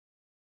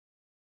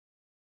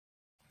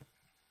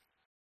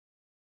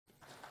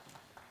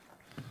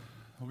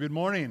Well, good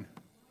morning.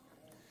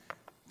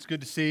 It's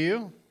good to see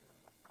you.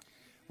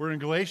 We're in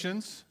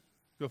Galatians.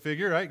 Go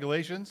figure, right?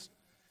 Galatians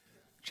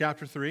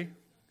chapter 3.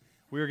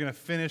 We are going to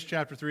finish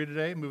chapter 3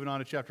 today, moving on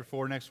to chapter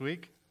 4 next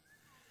week.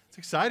 It's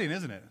exciting,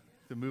 isn't it,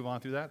 to move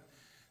on through that?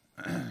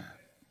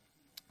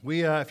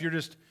 If you're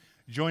just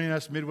joining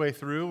us midway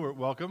through, we're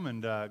welcome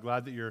and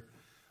glad that you're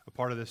a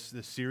part of this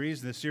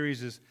series. And this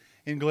series is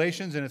in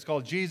Galatians, and it's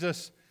called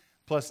Jesus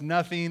plus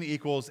Nothing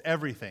Equals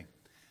Everything.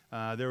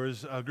 There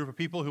was a group of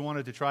people who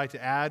wanted to try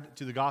to add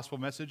to the gospel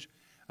message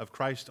of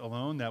Christ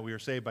alone, that we are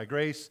saved by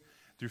grace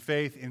through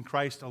faith in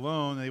Christ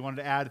alone. And they wanted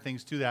to add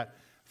things to that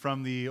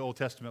from the Old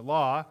Testament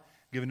law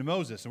given to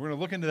Moses. And we're going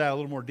to look into that a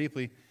little more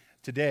deeply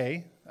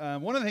today.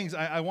 One of the things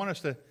I want us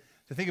to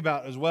think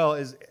about as well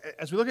is,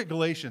 as we look at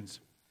Galatians,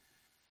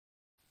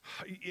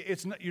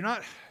 you're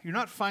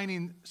not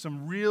finding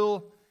some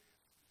real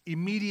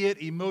immediate,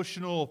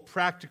 emotional,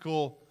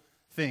 practical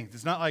things.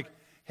 It's not like,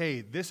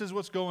 hey, this is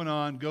what's going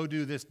on, go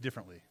do this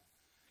differently.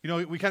 You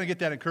know, we kind of get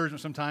that encouragement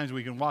sometimes.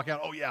 We can walk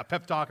out, oh yeah,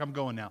 pep talk, I'm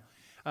going now.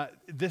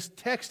 This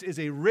text is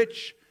a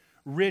rich,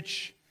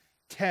 rich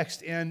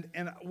text. And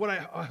what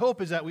I hope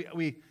is that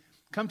we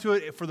come to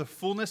it for the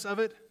fullness of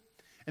it,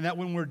 and that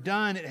when we're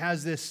done, it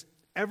has this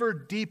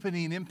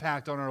ever-deepening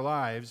impact on our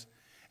lives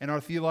and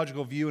our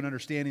theological view and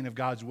understanding of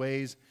God's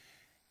ways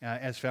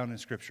as found in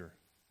Scripture.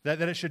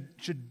 That it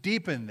should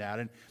deepen that.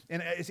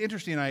 And it's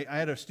interesting, I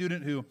had a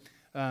student who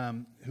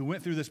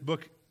went through this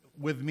book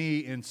with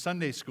me in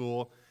Sunday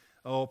school,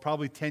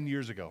 probably 10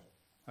 years ago.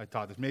 I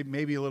taught this,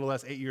 maybe a little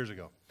less, 8 years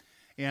ago.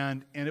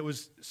 And it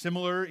was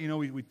similar, you know,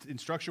 we in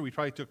structure, we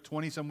probably took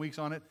 20-some weeks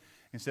on it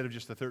instead of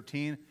just the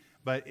 13.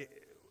 But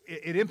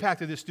it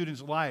impacted this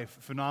student's life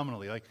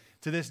phenomenally. Like,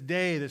 to this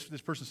day,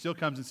 this person still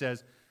comes and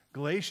says,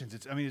 Galatians,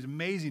 it's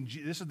amazing.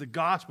 This is the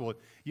gospel.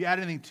 You add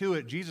anything to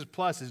it, Jesus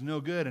plus is no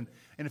good. And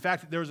in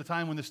fact, there was a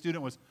time when the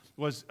student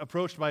was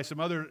approached by some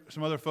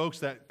other folks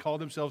that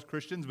called themselves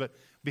Christians but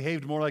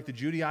behaved more like the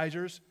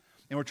Judaizers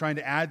and were trying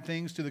to add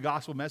things to the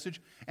gospel message.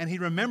 And he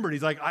remembered,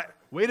 he's like,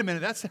 wait a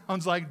minute, that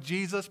sounds like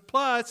Jesus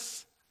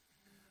plus.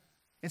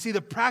 And see,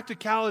 the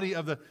practicality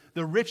of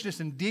the richness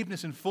and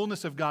deepness and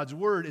fullness of God's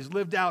word is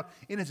lived out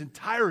in its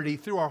entirety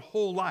through our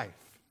whole life.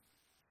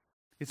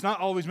 It's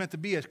not always meant to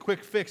be a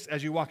quick fix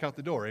as you walk out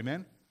the door,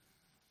 amen?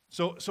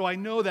 So I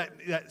know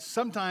that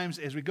sometimes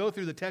as we go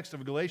through the text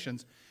of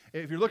Galatians,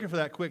 if you're looking for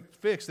that quick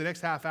fix, the next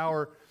half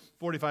hour,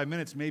 45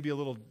 minutes may be a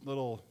little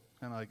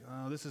kind of like,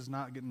 oh, this is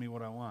not getting me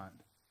what I want.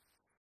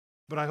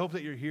 But I hope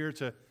that you're here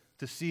to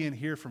see and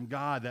hear from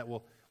God that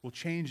will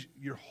change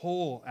your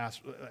whole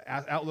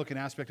outlook and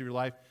aspect of your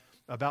life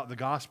about the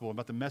gospel,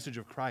 about the message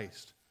of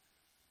Christ.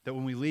 That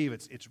when we leave,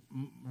 it's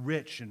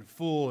rich and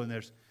full, and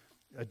there's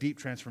a deep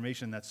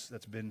transformation that's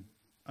been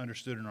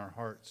understood in our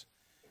hearts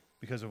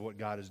because of what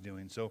God is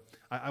doing. So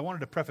I wanted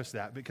to preface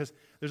that because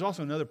there's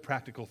also another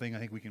practical thing I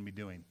think we can be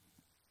doing.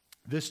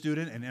 This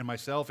student and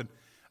myself and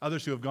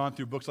others who have gone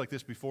through books like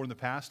this before in the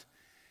past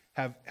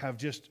have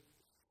just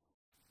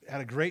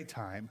had a great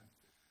time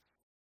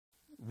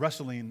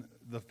wrestling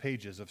the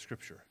pages of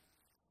Scripture.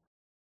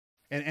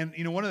 And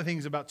you know, one of the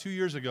things about 2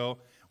 years ago,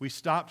 we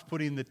stopped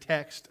putting the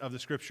text of the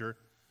Scripture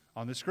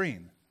on the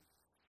screen.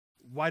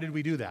 Why did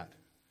we do that?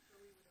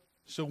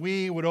 So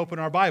we would open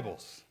our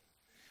Bibles.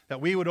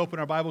 That we would open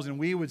our Bibles and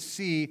we would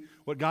see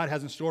what God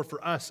has in store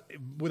for us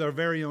with our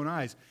very own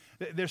eyes.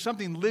 There's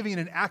something living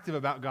and active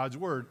about God's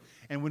Word.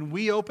 And when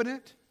we open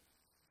it,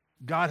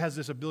 God has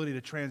this ability to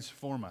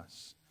transform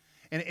us.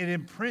 And it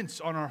imprints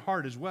on our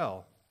heart as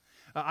well.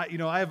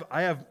 I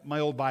have my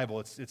old Bible.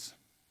 It's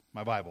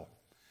my Bible.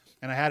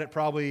 And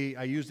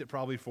I used it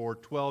probably for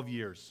 12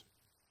 years.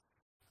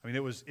 I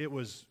mean,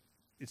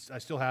 I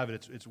still have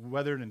it. It's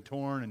weathered and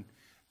torn and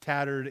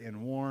tattered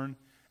and worn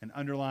and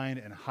underlined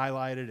and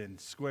highlighted and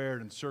squared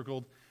and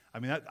circled. I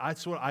mean,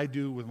 that's what I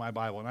do with my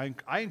Bible. And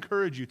I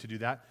encourage you to do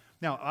that.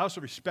 Now, I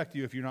also respect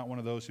you if you're not one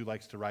of those who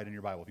likes to write in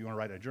your Bible. If you want to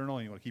write in a journal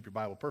and you want to keep your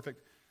Bible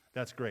perfect,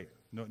 that's great.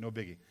 No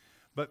biggie.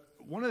 But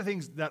one of the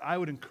things that I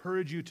would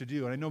encourage you to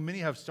do, and I know many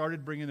have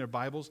started bringing their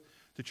Bibles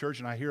to church,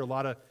 and I hear a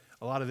lot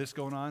of this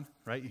going on,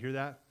 right? You hear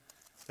that?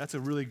 That's a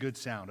really good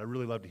sound. I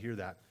really love to hear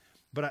that.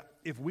 But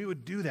if we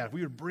would do that, if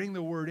we would bring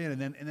the word in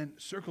and then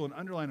circle and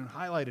underline and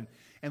highlight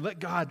and let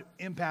God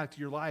impact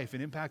your life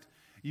and impact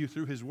you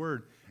through His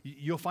word,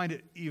 you'll find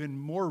it even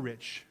more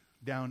rich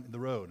down the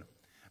road.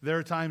 There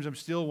are times I'm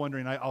still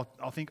wondering,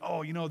 I'll think,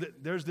 oh, you know,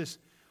 there's this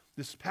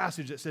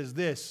passage that says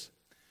this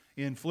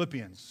in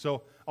Philippians.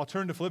 So I'll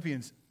turn to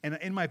Philippians, and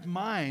in my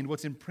mind,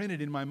 what's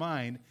imprinted in my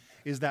mind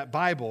is that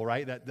Bible,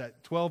 right?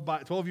 That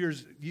 12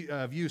 years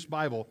of use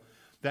Bible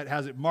that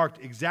has it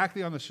marked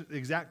exactly on the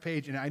exact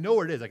page, and I know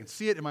where it is. I can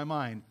see it in my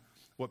mind,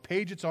 what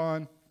page it's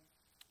on,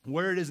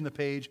 where it is in the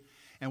page,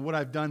 and what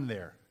I've done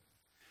there.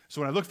 So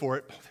when I look for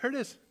it,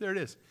 there it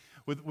is.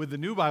 With the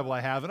new Bible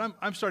I have, and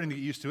I'm starting to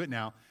get used to it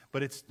now,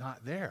 but it's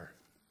not there.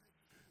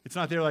 It's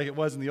not there like it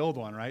was in the old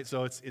one, right?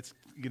 So it's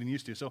getting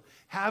used to. So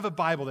have a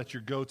Bible that's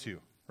your go-to,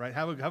 right?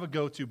 Have a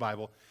go-to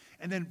Bible,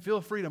 and then feel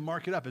free to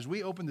mark it up. As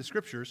we open the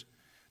Scriptures,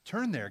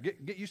 turn there.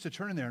 Get used to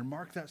turning there and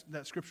mark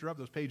that scripture up,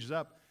 those pages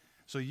up,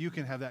 so you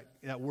can have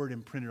that word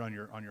imprinted on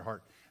your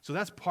heart. So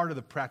that's part of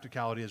the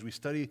practicality as we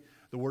study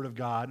the Word of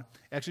God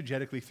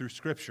exegetically through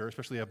Scripture,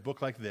 especially a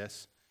book like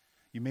this.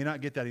 You may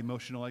not get that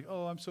emotional, like,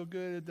 oh, I'm so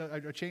good,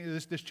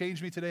 this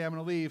changed me today, I'm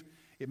going to leave.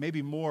 It may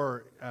be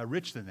more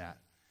rich than that,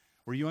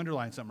 where you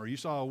underline something, or you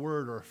saw a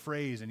word or a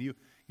phrase, and you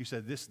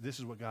said, this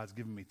is what God's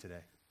given me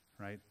today,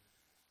 right?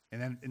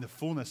 And then in the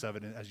fullness of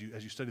it, as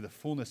you study the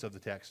fullness of the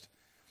text,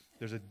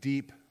 there's a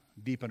deep,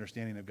 deep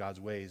understanding of God's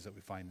ways that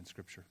we find in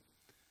Scripture.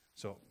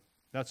 So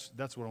that's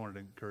what I wanted to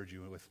encourage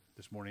you with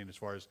this morning as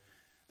far as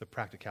the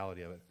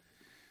practicality of it.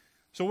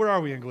 So where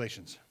are we in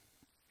Galatians?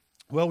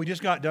 Well, we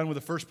just got done with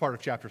the first part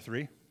of chapter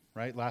 3,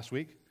 right, last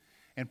week.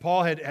 And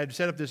Paul had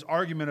set up this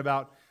argument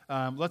about,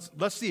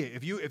 let's see it.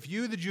 If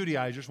you, the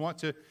Judaizers, want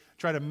to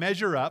try to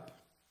measure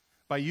up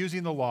by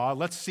using the law,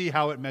 let's see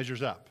how it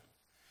measures up.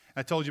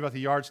 I told you about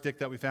the yardstick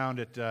that we found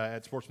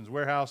at Sportsman's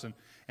Warehouse,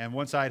 and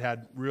one side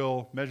had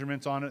real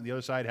measurements on it, and the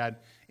other side had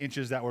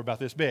inches that were about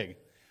this big.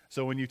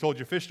 So when you told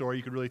your fish story,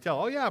 you could really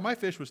tell, oh yeah, my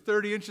fish was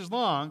 30 inches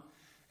long,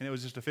 and it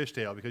was just a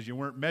fishtail because you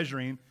weren't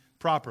measuring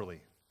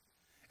properly.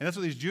 And that's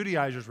what these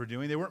Judaizers were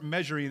doing. They weren't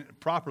measuring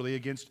properly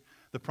against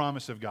the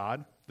promise of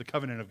God, the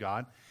covenant of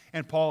God.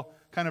 And Paul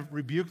kind of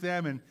rebuked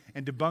them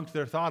and debunked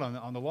their thought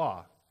on the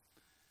law.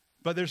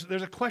 But there's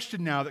a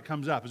question now that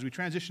comes up as we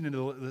transition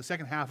into the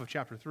second half of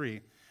chapter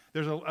 3.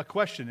 There's a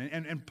question.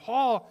 And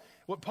Paul,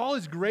 what Paul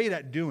is great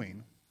at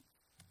doing,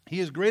 he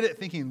is great at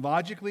thinking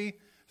logically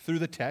through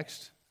the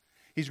text.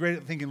 He's great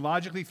at thinking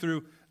logically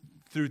through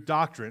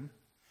doctrine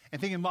and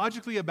thinking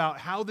logically about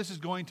how this is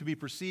going to be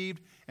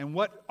perceived and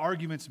what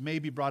arguments may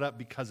be brought up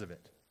because of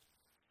it.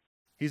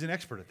 He's an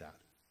expert at that.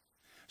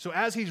 So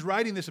as he's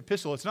writing this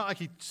epistle, it's not like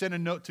he sent a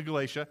note to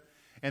Galatia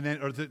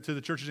or to the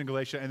churches in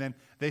Galatia and then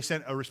they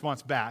sent a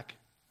response back,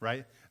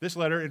 right? This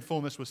letter in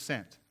fullness was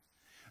sent.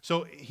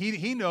 So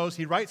he knows,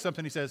 he writes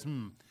something, he says,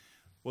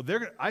 well,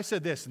 I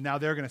said this, and now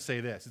they're going to say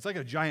this. It's like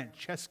a giant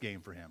chess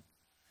game for him.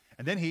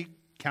 And then he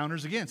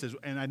counters again, says,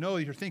 and I know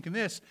you're thinking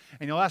this,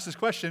 and you'll ask this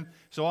question,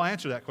 so I'll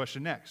answer that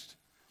question next.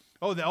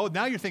 Oh,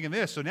 now you're thinking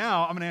this, so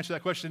now I'm going to answer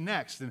that question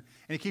next. And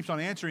he keeps on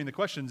answering the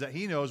questions that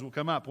he knows will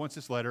come up once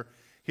this letter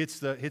hits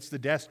the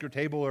desk or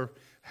table or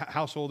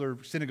household or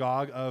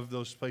synagogue of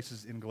those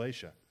places in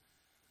Galatia.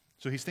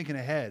 So he's thinking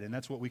ahead, and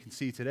that's what we can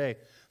see today.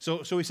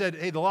 So he said,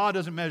 hey, the law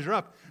doesn't measure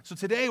up. So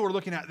today we're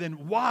looking at,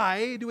 then,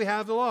 why do we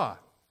have the law?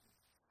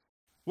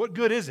 What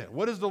good is it?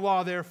 What is the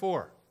law there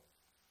for?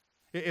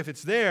 If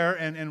it's there,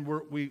 and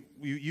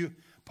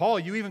Paul,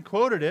 you even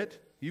quoted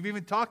it. You've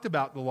even talked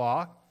about the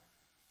law.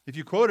 If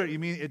you quote it,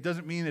 it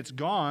doesn't mean it's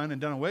gone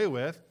and done away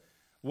with.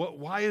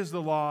 Why is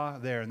the law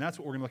there? And that's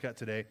what we're going to look at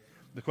today.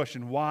 The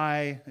question,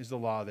 why is the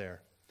law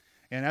there?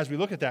 And as we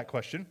look at that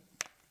question,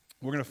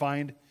 we're going to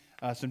find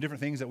some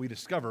different things that we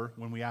discover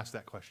when we ask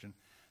that question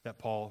that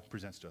Paul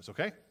presents to us,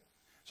 okay?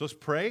 So let's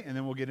pray, and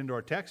then we'll get into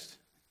our text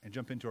and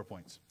jump into our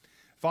points.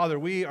 Father,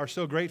 we are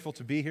so grateful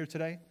to be here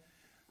today.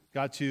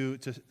 God, to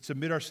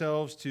submit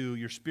ourselves to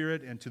your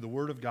Spirit and to the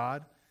Word of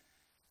God.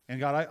 And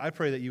God, I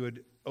pray that you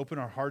would open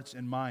our hearts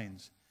and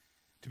minds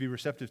to be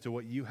receptive to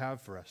what you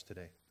have for us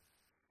today.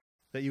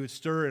 That you would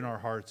stir in our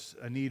hearts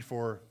a need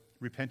for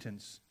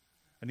repentance,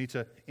 a need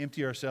to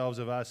empty ourselves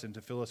of us and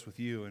to fill us with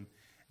you. And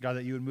God,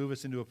 that you would move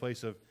us into a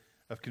place of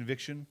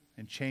conviction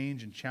and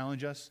change and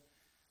challenge us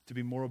to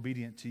be more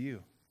obedient to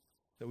you.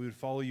 That we would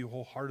follow you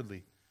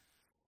wholeheartedly.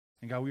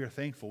 And God, we are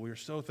thankful. We are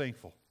so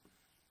thankful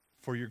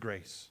for your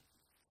grace.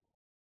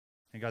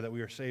 And God, that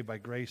we are saved by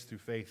grace through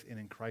faith and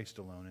in Christ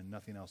alone, and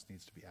nothing else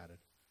needs to be added.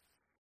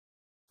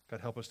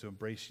 God, help us to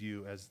embrace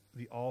you as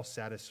the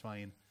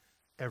all-satisfying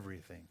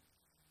everything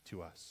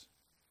to us.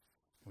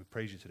 We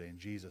praise you today in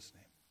Jesus'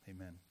 name.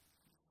 Amen.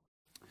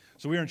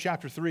 So we are in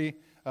chapter 3,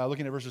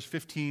 looking at verses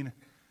 15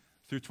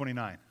 through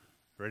 29.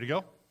 Ready to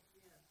go?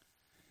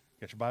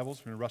 Got your Bibles?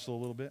 We're going to wrestle a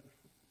little bit.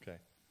 Okay.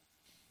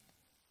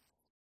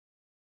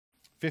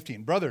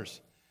 15.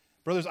 Brothers,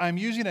 I am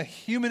using a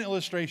human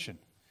illustration.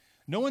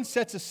 No one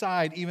sets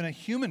aside even a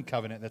human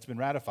covenant that's been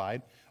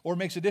ratified or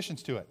makes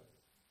additions to it.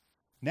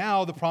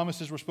 Now the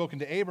promises were spoken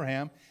to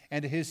Abraham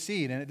and to his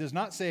seed, and it does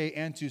not say,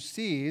 and to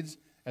seeds,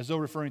 as though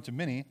referring to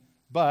many,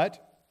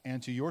 but,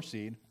 and to your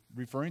seed,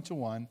 referring to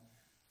one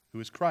who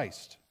is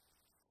Christ.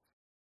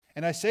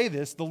 And I say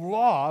this, the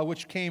law,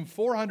 which came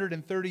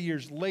 430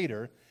 years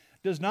later,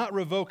 does not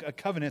revoke a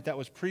covenant that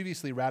was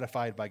previously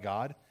ratified by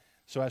God,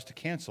 so as to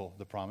cancel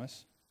the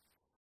promise.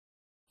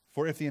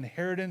 For if the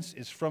inheritance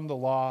is from the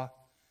law,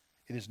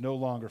 it is no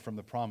longer from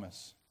the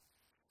promise,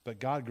 but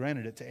God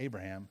granted it to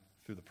Abraham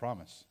through the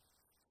promise.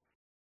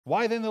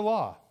 Why then the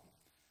law?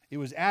 It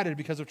was added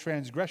because of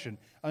transgression,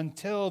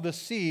 until the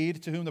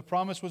seed to whom the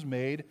promise was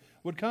made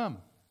would come.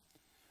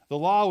 The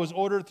law was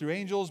ordered through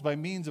angels by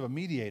means of a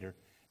mediator.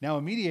 Now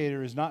a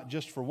mediator is not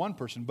just for one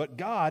person, but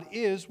God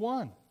is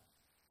one.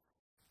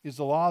 Is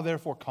the law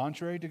therefore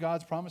contrary to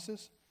God's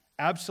promises?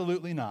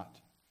 Absolutely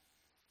not.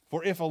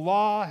 For if a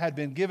law had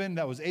been given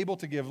that was able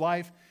to give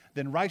life,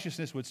 then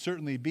righteousness would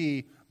certainly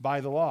be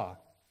by the law.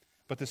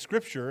 But the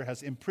Scripture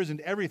has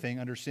imprisoned everything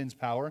under sin's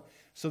power,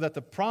 so that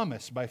the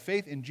promise by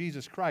faith in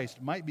Jesus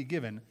Christ might be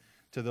given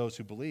to those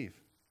who believe.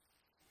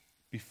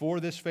 Before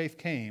this faith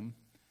came,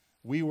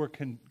 we were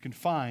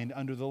confined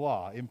under the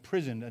law,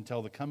 imprisoned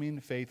until the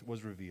coming faith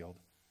was revealed.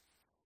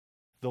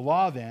 The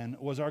law then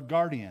was our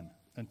guardian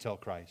until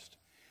Christ,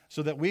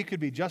 so that we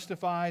could be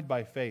justified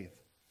by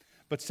faith.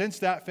 But since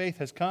that faith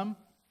has come,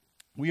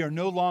 we are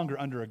no longer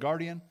under a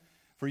guardian,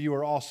 for you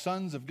are all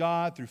sons of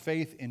God through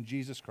faith in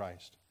Jesus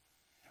Christ.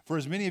 For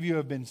as many of you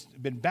have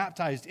been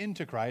baptized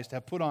into Christ,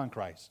 have put on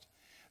Christ.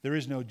 There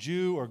is no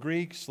Jew or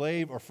Greek,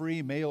 slave or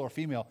free, male or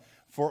female,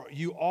 for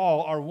you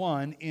all are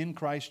one in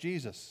Christ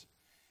Jesus.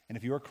 And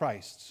if you are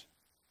Christ's,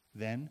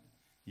 then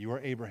you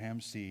are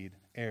Abraham's seed,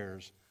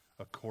 heirs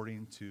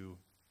according to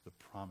the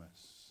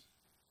promise.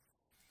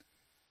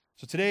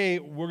 So today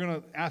we're going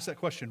to ask that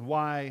question,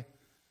 why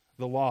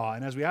the law?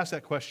 And as we ask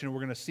that question, we're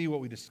going to see what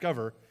we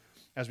discover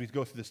as we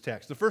go through this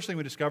text. The first thing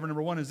we discover,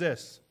 number one, is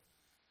this: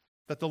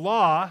 that the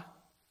law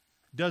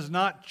does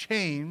not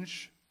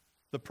change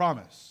the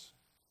promise.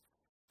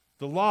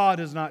 The law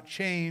does not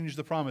change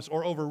the promise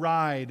or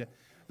override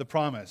the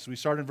promise. We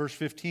start in verse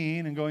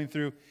 15 and going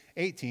through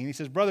 18. He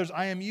says, "Brothers,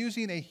 I am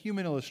using a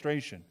human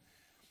illustration.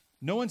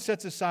 No one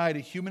sets aside a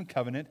human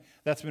covenant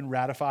that's been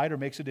ratified or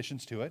makes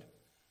additions to it.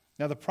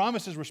 Now the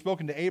promises were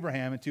spoken to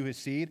Abraham and to his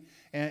seed,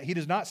 and he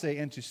does not say,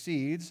 and to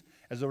seeds,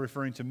 as though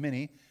referring to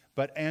many,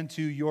 but and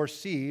to your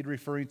seed,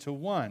 referring to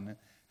one,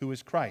 who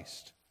is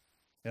Christ.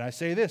 And I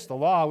say this, the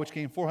law, which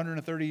came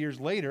 430 years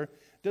later,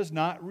 does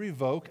not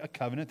revoke a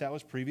covenant that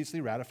was previously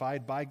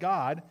ratified by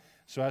God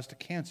so as to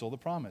cancel the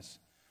promise.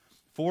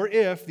 For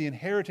if the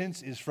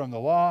inheritance is from the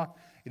law,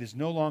 it is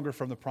no longer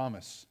from the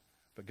promise,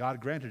 but God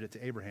granted it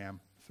to Abraham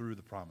through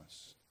the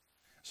promise."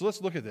 So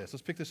let's look at this.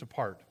 Let's pick this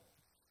apart.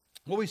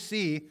 What we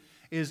see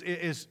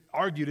is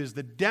argued is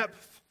the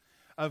depth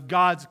of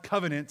God's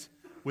covenant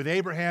with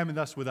Abraham and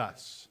thus with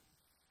us.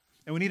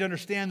 And we need to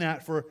understand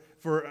that for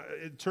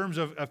in terms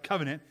of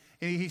covenant.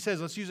 And he says,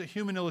 let's use a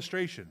human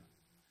illustration.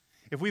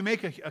 If we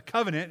make a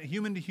covenant,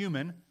 human to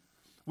human,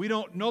 we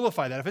don't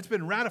nullify that. If it's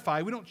been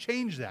ratified, we don't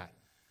change that.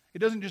 It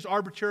doesn't just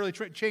arbitrarily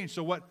change.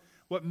 So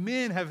what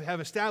men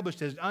have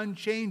established as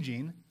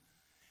unchanging,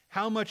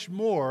 how much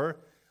more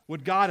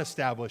would God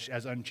establish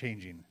as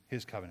unchanging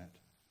his covenant?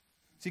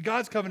 See,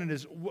 God's covenant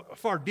is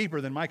far deeper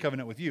than my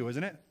covenant with you,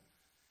 isn't it?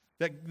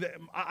 That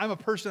I'm a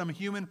person, I'm a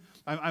human,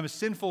 I'm a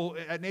sinful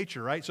at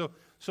nature, right? So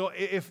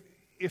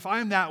if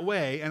I'm that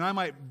way and I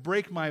might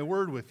break my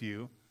word with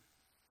you,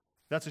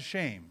 that's a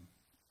shame.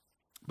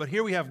 But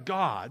here we have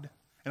God,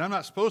 and I'm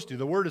not supposed to.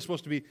 The word is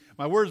supposed to be,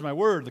 my word is my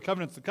word, the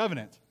covenant's the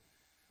covenant.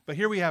 But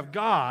here we have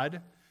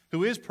God,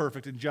 who is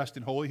perfect and just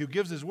and holy, who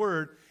gives his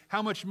word.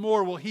 How much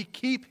more will he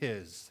keep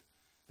his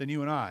than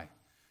you and I,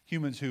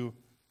 humans who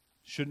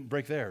shouldn't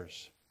break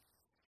theirs?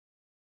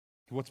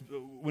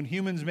 When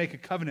humans make a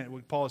covenant,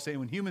 what Paul is saying,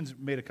 when humans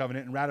made a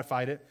covenant and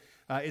ratified it,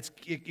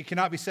 it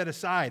cannot be set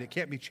aside. It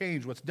can't be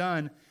changed. What's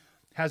done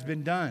has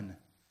been done.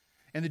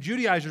 And the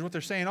Judaizers, what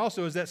they're saying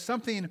also is that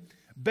something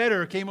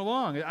better came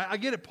along. I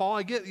get it, Paul.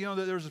 I get,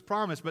 that there was a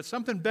promise, but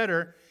something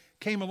better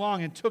came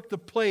along and took the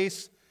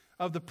place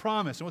of the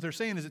promise. And what they're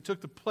saying is it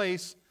took the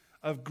place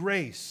of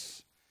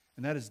grace.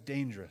 And that is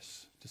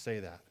dangerous to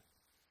say that.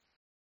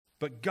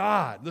 But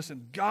God,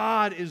 listen,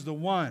 God is the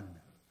one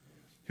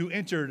who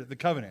entered the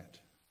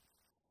covenant.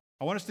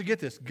 I want us to get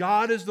this.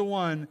 God is the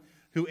one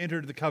who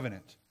entered the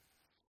covenant.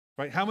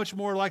 Right? How much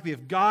more likely,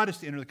 if God is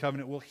to enter the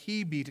covenant, will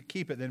he be to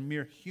keep it than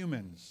mere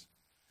humans?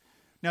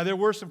 Now, there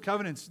were some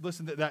covenants,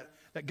 listen,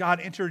 that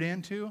God entered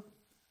into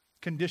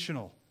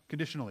conditionally.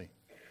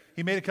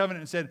 He made a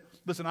covenant and said,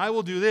 listen, I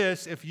will do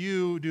this if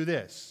you do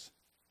this.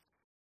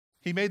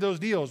 He made those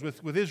deals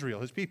with Israel,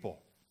 his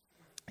people.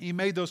 He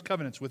made those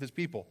covenants with his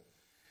people.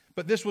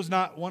 But this was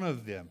not one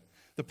of them.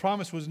 The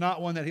promise was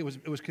not one that it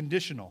was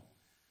conditional.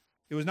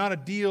 It was not a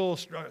deal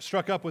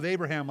struck up with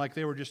Abraham like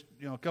they were just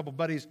a couple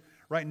buddies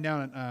writing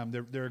down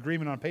their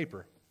agreement on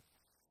paper.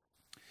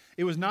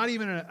 It was not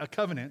even a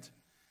covenant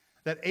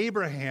that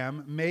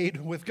Abraham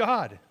made with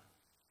God.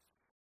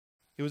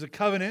 It was a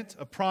covenant,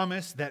 a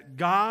promise that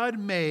God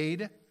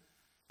made,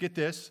 get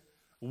this,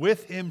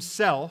 with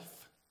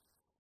himself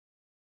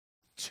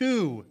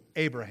to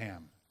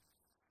Abraham.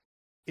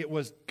 It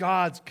was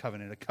God's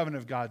covenant, a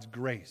covenant of God's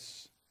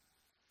grace.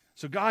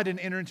 So God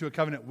didn't enter into a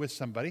covenant with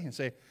somebody and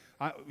say,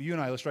 you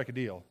and I, let's strike a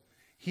deal.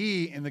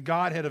 He, in the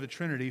Godhead of the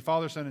Trinity,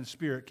 Father, Son, and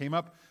Spirit, came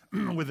up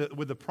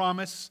with the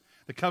promise,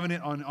 the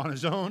covenant on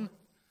his own,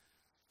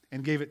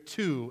 and gave it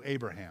to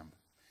Abraham.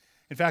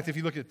 In fact, if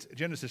you look at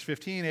Genesis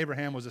 15,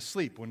 Abraham was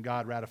asleep when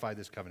God ratified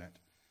this covenant.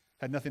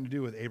 Had nothing to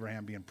do with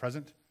Abraham being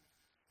present.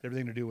 Had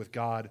everything to do with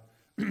God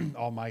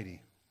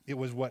Almighty. It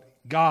was what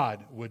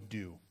God would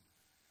do.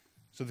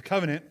 So the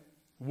covenant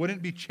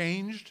wouldn't be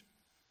changed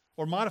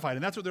or modified.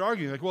 And that's what they're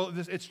arguing. Like, well,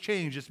 it's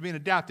changed. It's being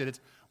adapted.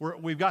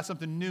 We've got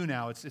something new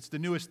now. It's the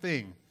newest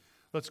thing.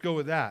 Let's go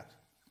with that.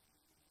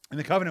 And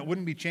the covenant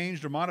wouldn't be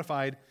changed or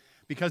modified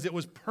because it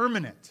was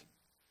permanent.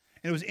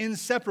 And it was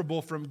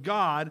inseparable from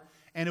God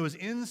and it was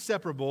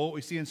inseparable, what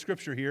we see in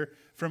Scripture here,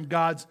 from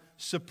God's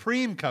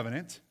supreme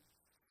covenant.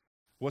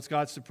 What's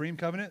God's supreme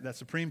covenant? That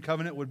supreme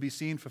covenant would be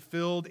seen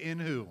fulfilled in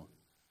who?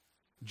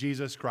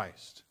 Jesus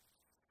Christ.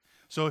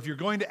 So if you're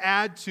going to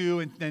add to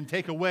and then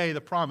take away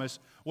the promise,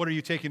 what are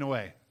you taking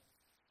away?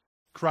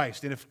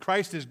 Christ. And if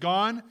Christ is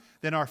gone,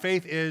 then our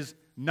faith is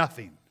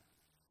nothing.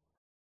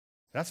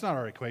 That's not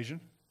our equation.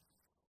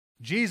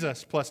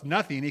 Jesus plus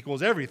nothing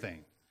equals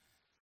everything.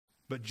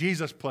 But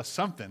Jesus plus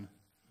something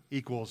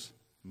equals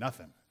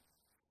nothing.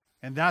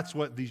 And that's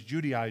what these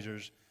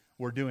Judaizers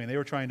were doing. They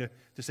were trying to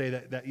say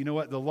that, you know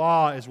what, the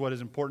law is what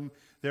is important.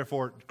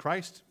 Therefore,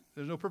 Christ,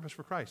 there's no purpose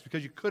for Christ.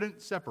 Because you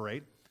couldn't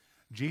separate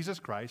Jesus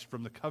Christ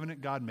from the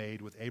covenant God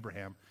made with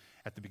Abraham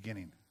at the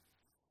beginning.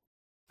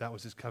 That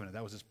was his covenant.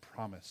 That was his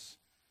promise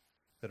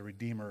that a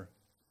Redeemer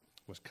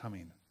was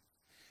coming.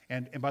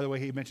 And by the way,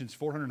 he mentions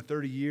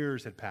 430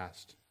 years had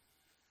passed.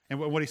 And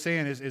what he's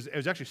saying is it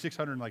was actually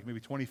 600, like maybe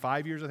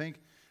 25 years, I think,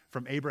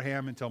 from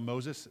Abraham until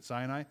Moses at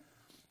Sinai.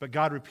 But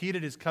God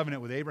repeated his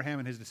covenant with Abraham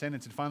and his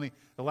descendants. And finally,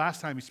 the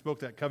last time he spoke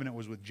that covenant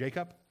was with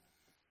Jacob,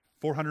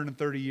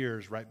 430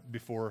 years right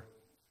before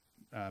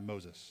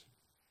Moses.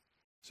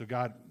 So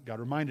God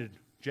reminded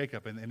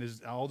Jacob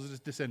and all his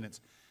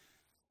descendants,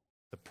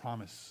 the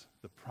promise,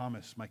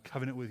 my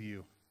covenant with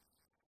you.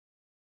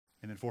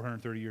 And then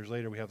 430 years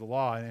later, we have the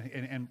law.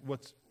 And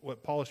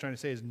what Paul is trying to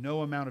say is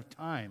no amount of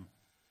time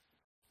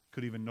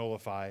could even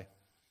nullify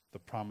the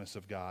promise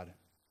of God.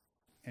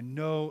 And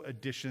no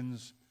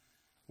additions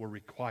were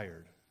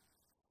required.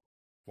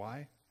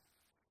 Why?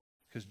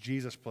 Because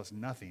Jesus plus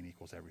nothing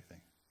equals everything.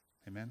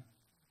 Amen?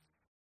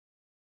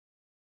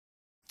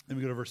 Then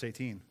we go to verse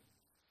 18.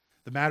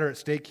 The matter at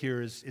stake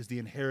here is the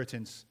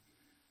inheritance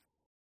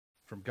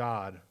from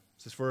God. It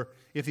says, for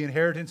if the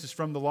inheritance is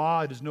from the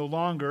law, it is no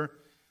longer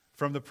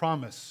from the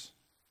promise.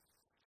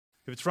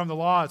 If it's from the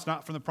law, it's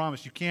not from the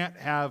promise. You can't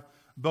have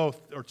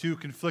both or two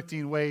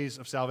conflicting ways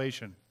of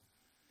salvation.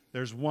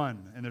 There's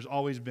one, and there's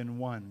always been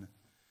one.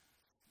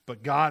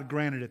 But God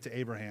granted it to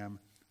Abraham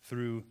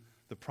through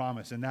the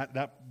promise. And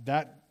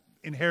that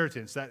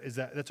inheritance,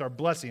 that's our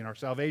blessing, our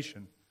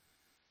salvation.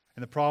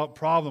 And the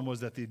problem was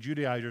that the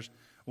Judaizers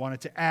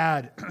wanted to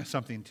add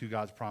something to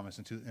God's promise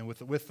and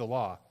with the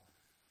law.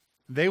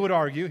 They would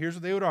argue, here's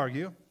what they would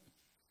argue,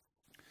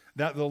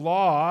 that the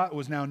law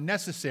was now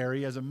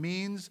necessary as a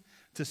means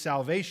to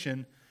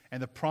salvation,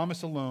 and the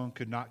promise alone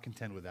could not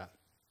contend with that.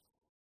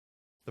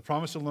 The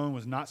promise alone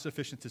was not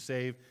sufficient to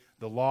save.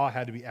 The law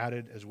had to be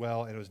added as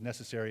well, and it was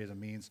necessary as a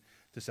means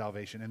to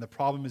salvation. And the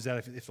problem is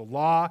that if the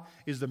law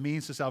is the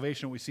means to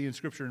salvation, what we see in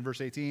Scripture in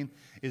verse 18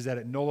 is that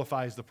it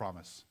nullifies the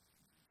promise.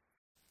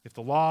 If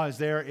the law is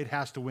there, it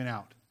has to win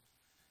out.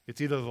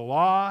 It's either the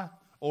law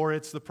or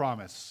it's the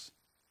promise.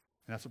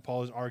 And that's what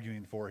Paul is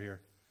arguing for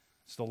here.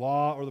 It's the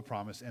law or the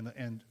promise.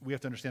 And we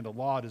have to understand the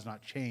law does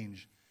not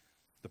change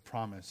the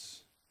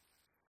promise.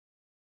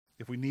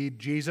 If we need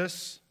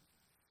Jesus,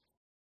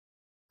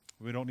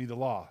 we don't need the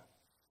law.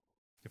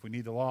 If we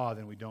need the law,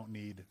 then we don't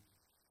need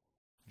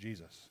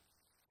Jesus.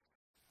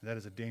 And that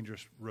is a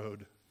dangerous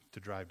road to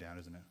drive down,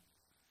 isn't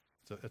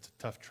it? It's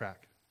a tough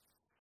track.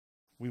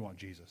 We want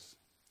Jesus.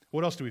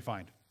 What else do we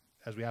find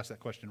as we ask that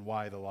question,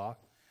 why the law?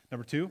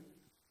 Number 2,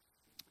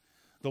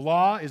 the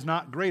law is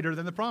not greater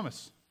than the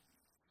promise.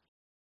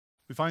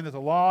 We find that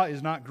the law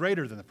is not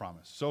greater than the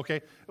promise. So,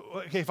 okay,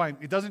 fine.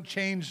 It doesn't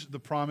change the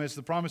promise.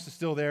 The promise is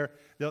still there.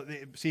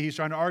 See, he's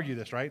trying to argue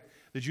this, right?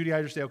 The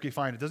Judaizers say, okay,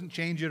 fine. It doesn't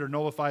change it or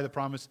nullify the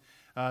promise.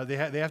 They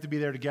have to be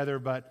there together,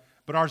 but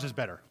ours is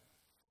better.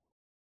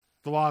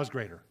 The law is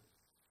greater.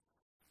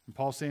 And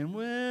Paul's saying,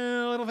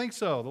 well, I don't think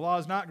so. The law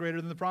is not greater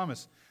than the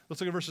promise.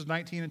 Let's look at verses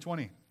 19 and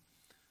 20.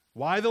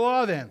 Why the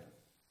law then?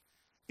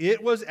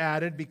 It was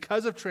added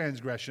because of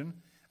transgression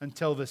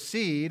until the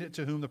seed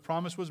to whom the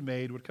promise was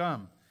made would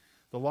come.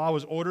 The law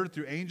was ordered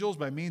through angels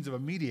by means of a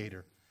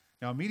mediator.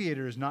 Now, a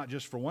mediator is not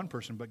just for one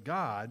person, but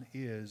God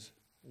is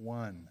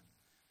one.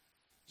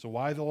 So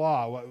why the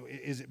law?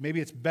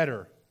 Maybe it's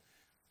better.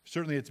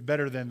 Certainly it's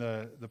better than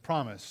the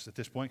promise at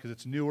this point because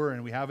it's newer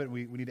and we have it and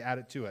we need to add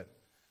it to it.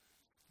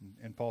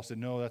 And Paul said,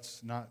 no,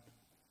 that's not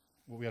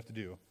what we have to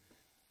do.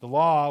 The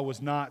law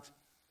was not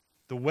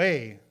the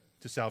way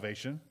to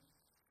salvation.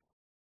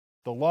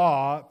 The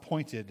law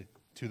pointed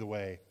to the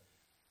way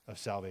of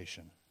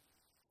salvation.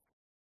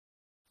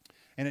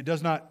 And it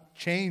does not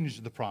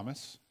change the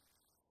promise.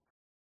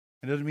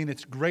 It doesn't mean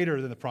it's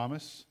greater than the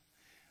promise.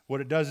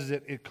 What it does is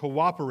it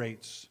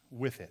cooperates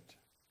with it.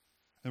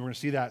 And we're going to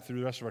see that through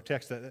the rest of our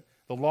text, that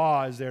the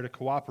law is there to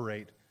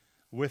cooperate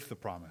with the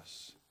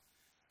promise.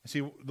 You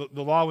see,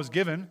 the law was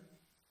given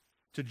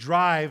to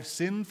drive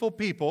sinful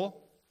people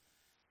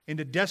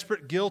into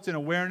desperate guilt and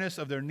awareness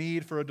of their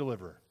need for a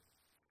deliverer.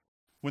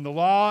 When the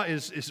law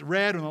is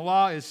read, when the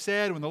law is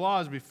said, when the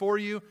law is before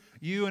you,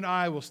 you and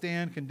I will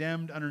stand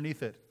condemned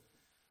underneath it.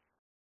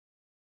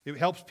 It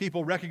helps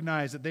people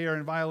recognize that they are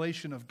in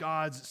violation of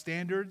God's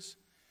standards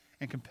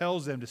and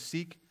compels them to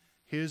seek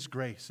His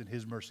grace and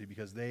His mercy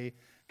because they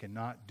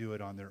cannot do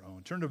it on their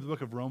own. Turn to the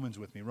book of Romans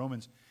with me.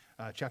 Romans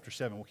chapter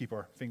 7. We'll keep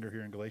our finger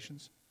here in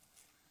Galatians.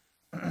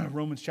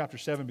 Romans chapter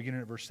 7,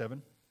 beginning at verse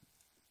 7.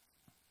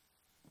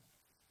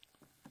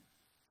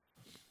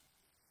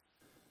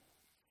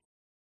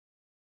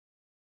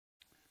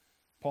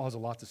 Paul has a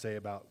lot to say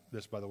about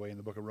this, by the way, in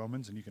the book of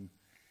Romans, and you can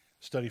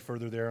study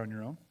further there on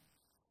your own.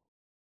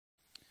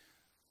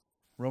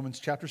 Romans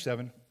chapter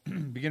 7,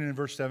 beginning in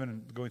verse 7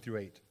 and going through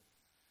 8. It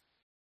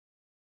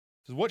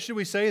says, what should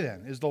we say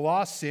then? Is the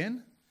law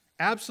sin?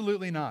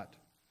 Absolutely not.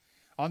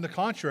 On the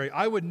contrary,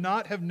 I would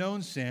not have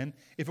known sin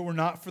if it were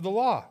not for the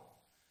law.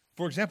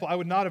 For example, I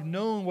would not have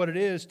known what it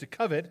is to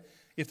covet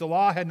if the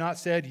law had not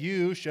said,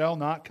 you shall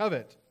not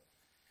covet.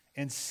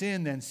 And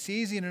sin, then,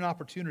 seizing an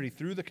opportunity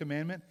through the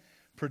commandment,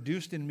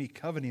 produced in me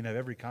coveting of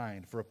every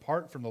kind. For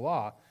apart from the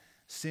law,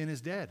 sin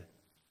is dead.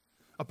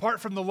 Apart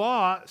from the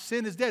law,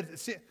 sin is dead.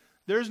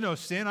 There's no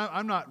sin.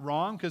 I'm not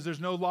wrong because there's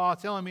no law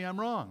telling me I'm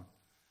wrong.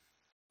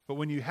 But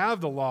when you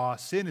have the law,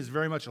 sin is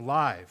very much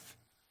alive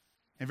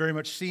and very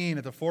much seen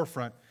at the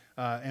forefront,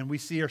 and we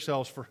see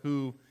ourselves for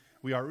who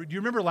we are. Do you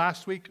remember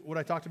last week what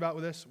I talked about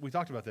with this? We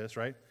talked about this,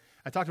 right?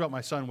 I talked about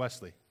my son,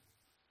 Wesley.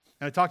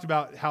 And I talked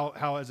about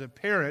how as a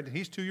parent,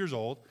 he's 2 years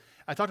old,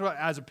 I talked about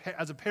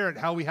as a parent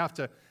how we have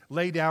to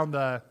lay down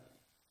the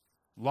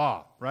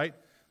law, right?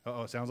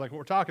 Uh-oh, sounds like what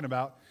we're talking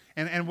about.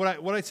 And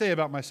what I say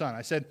about my son,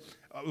 I said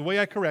the way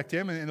I correct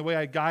him and the way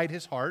I guide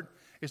his heart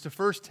is to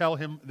first tell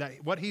him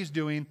that what he's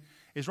doing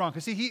is wrong.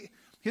 Because see, he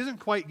doesn't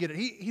quite get it.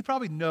 He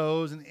probably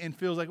knows and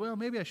feels like, well,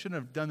 maybe I shouldn't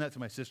have done that to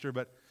my sister,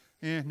 but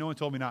no one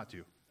told me not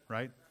to,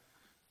 right?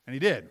 And he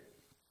did.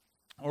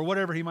 Or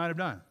whatever he might have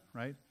done,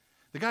 right?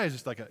 The guy is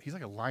just he's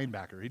like a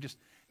linebacker.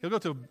 He'll go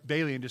to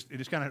Bailey and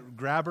just kind of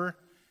grab her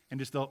and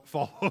just they'll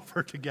fall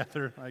over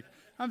together. Like,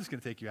 I'm just going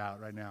to take you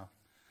out right now.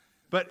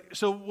 But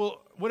so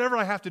whatever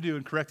I have to do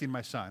in correcting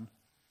my son,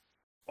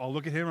 I'll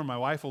look at him or my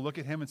wife will look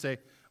at him and say,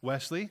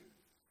 Wesley,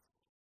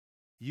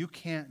 you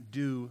can't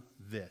do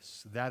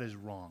this. That is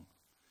wrong.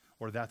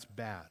 Or that's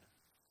bad.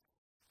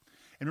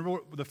 And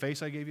remember the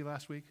face I gave you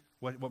last week?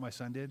 What my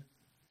son did?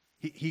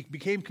 He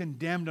became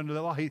condemned under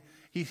the law. He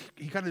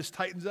kind of just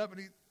tightens up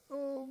and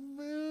oh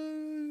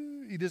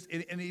man.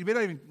 He may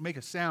not even make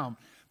a sound,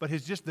 but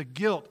just the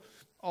guilt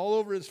all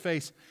over his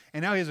face.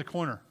 And now he has a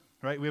corner,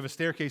 right? We have a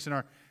staircase in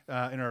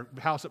our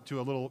house up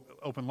to a little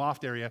open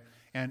loft area,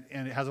 and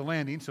it has a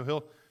landing. So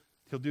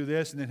he'll do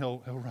this, and then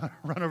he'll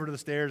run over to the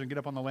stairs and get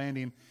up on the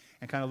landing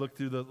and kind of look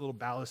through the little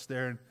ballast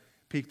there and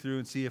peek through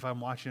and see if I'm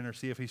watching or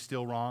see if he's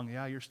still wrong.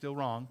 Yeah, you're still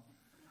wrong,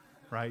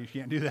 right? You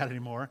can't do that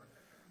anymore.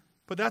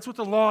 But that's what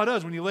the law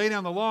does. When you lay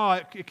down the law,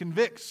 it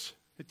convicts.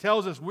 It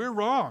tells us we're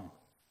wrong.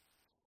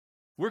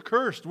 We're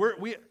cursed.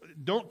 We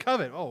don't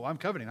covet. Oh, I'm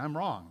coveting. I'm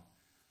wrong.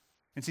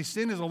 And see,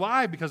 sin is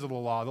alive because of the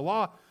law. The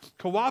law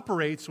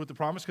cooperates with the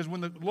promise because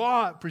when the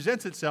law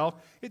presents itself,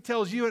 it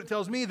tells you and it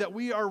tells me that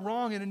we are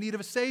wrong and in need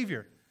of a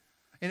Savior.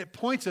 And it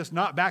points us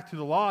not back to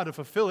the law to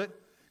fulfill it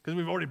because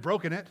we've already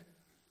broken it.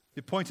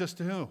 It points us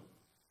to who?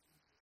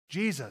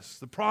 Jesus,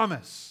 the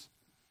promise,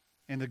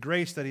 and the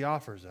grace that He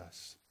offers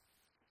us.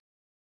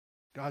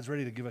 God's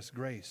ready to give us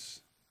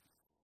grace.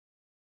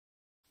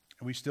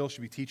 And we still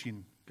should be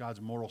teaching God's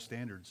moral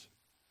standards.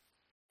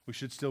 We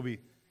should still be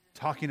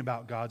talking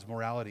about God's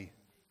morality.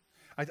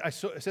 I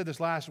said this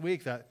last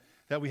week that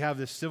we have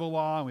this civil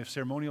law, and we have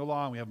ceremonial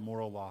law, and we have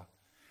moral law.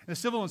 And the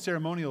civil and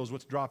ceremonial is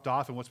what's dropped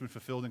off and what's been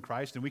fulfilled in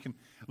Christ, and we can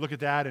look at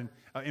that and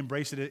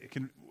embrace it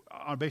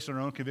based on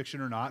our own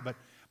conviction or not.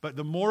 But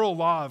the moral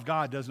law of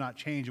God does not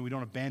change, and we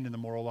don't abandon the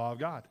moral law of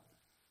God.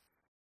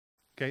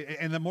 Okay,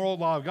 and the moral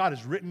law of God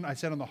is written, I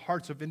said, on the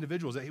hearts of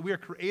individuals. That we are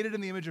created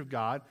in the image of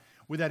God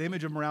with that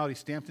image of morality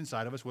stamped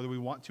inside of us, whether we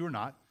want to or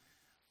not.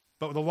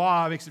 But the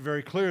law makes it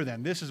very clear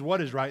then. This is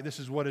what is right, this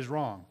is what is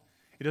wrong.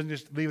 It doesn't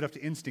just leave it up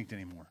to instinct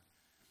anymore.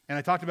 And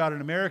I talked about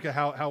in America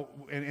how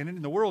and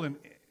in the world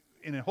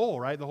in a whole,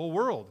 right? The whole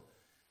world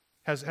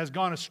has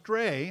gone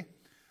astray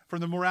from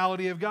the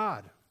morality of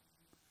God.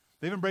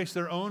 They've embraced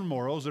their own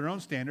morals, their own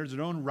standards,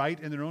 their own right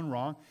and their own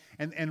wrong.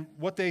 And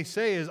what they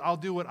say is, I'll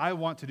do what I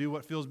want to do,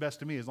 what feels best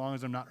to me, as long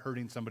as I'm not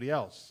hurting somebody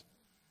else.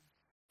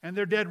 And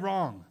they're dead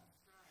wrong.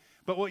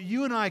 But what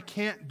you and I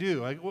can't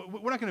do,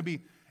 we're not going to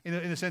be, in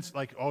a sense,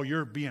 like, oh,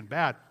 you're being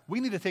bad. We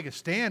need to take a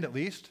stand at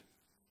least.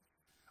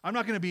 I'm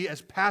not going to be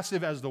as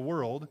passive as the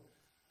world.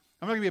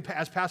 I'm not going to be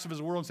as passive as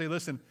the world and say,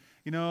 listen,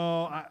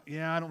 I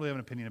don't really have an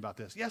opinion about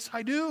this. Yes,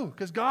 I do,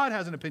 because God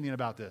has an opinion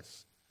about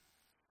this.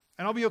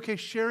 And I'll be okay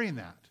sharing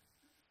that.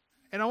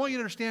 And I want you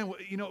to understand,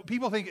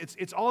 people think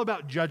it's all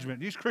about judgment.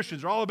 These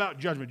Christians are all about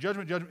judgment.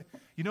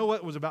 You know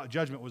what was about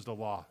judgment was the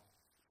law.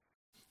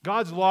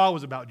 God's law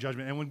was about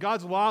judgment. And when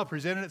God's law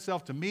presented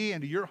itself to me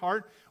and to your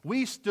heart,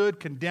 we stood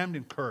condemned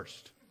and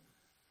cursed.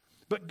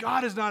 But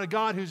God is not a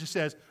God who just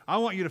says, I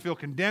want you to feel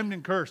condemned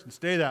and cursed and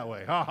stay that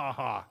way. Ha, ha,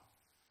 ha.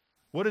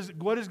 What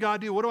does God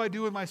do? What do I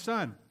do with my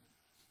son?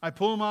 I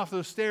pull him off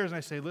those stairs and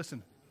I say,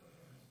 listen,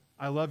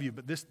 I love you,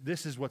 but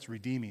this is what's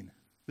redeeming.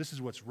 This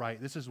is what's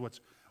right. This is what's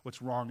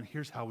wrong. And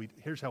here's how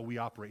we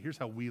operate. Here's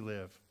how we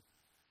live.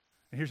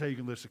 And here's how you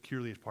can live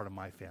securely as part of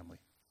my family.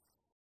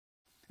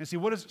 And see,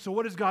 what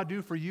does God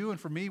do for you and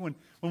for me when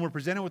we're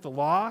presented with the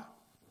law,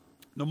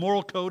 the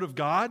moral code of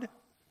God?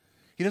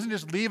 He doesn't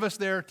just leave us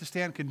there to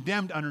stand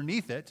condemned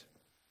underneath it.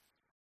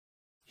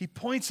 He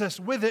points us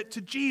with it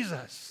to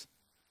Jesus.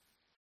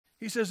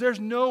 He says, there's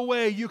no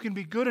way you can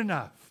be good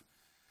enough.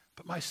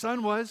 But my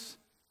son was.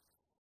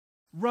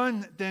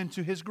 Run then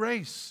to his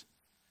grace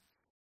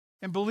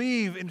and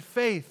believe in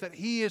faith that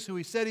he is who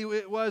he said he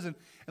was, and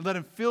let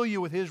him fill you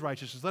with his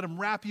righteousness. Let him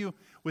wrap you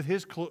with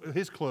his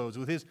clothes,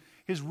 with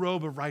his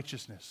robe of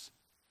righteousness.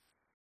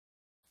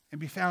 And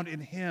be found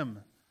in him,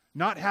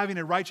 not having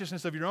a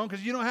righteousness of your own,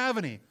 because you don't have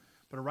any,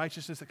 but a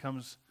righteousness that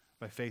comes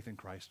by faith in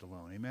Christ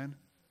alone. Amen?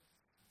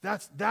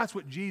 That's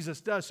what Jesus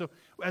does. So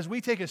as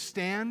we take a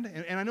stand,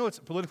 and I know it's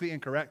politically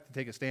incorrect to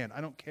take a stand. I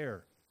don't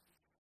care.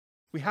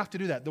 We have to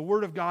do that. The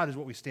Word of God is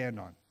what we stand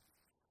on.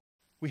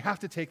 We have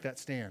to take that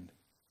stand.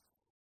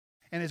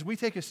 And as we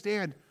take a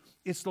stand,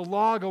 it's the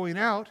law going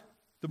out.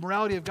 The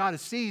morality of God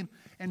is seen.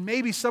 And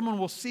maybe someone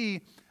will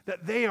see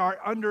that they are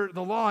under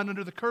the law and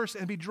under the curse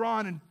and be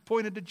drawn and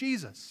pointed to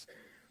Jesus.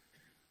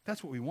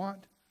 That's what we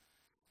want,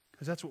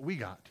 because that's what we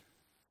got.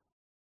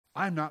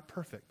 I'm not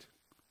perfect.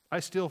 I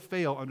still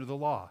fail under the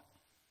law.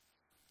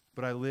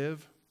 But I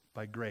live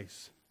by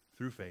grace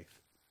through faith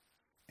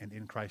and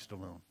in Christ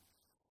alone.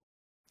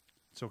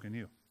 So can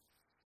you.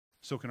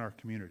 So can our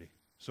community.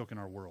 So can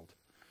our world.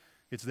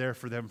 It's there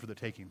for them for the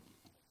taking.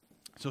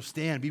 So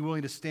stand. Be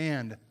willing to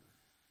stand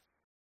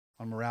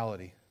on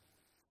morality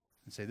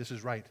and say, this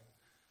is right.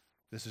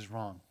 This is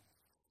wrong.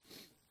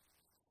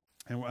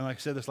 And like I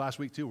said this last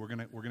week too, we're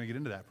gonna get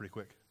into that pretty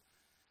quick.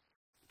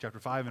 Chapter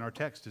 5 in our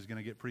text is going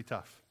to get pretty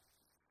tough.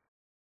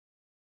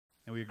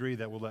 And we agree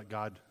that we'll let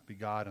God be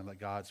God and let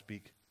God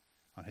speak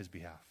on his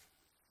behalf.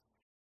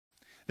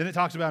 Then it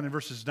talks about in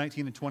verses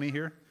 19 and 20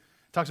 here,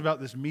 it talks about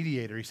this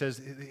mediator. He says,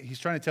 he's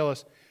trying to tell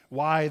us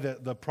why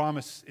the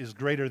promise is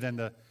greater than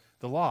the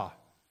law.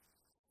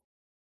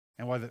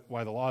 And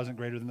why the law isn't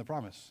greater than the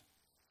promise.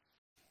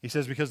 He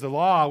says, because the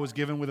law was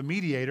given with a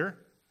mediator,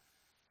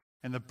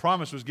 and the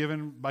promise was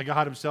given by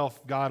God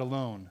himself, God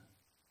alone.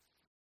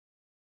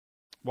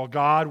 While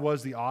God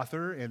was the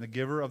author and the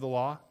giver of the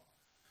law,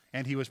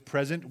 and he was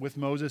present with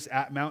Moses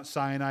at Mount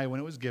Sinai when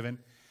it was given,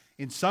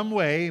 in some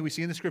way, we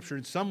see in the scripture,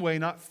 in some way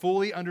not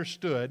fully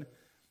understood,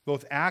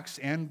 both Acts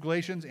and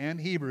Galatians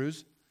and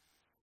Hebrews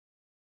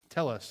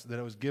tell us that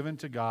it was given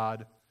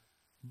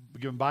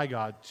by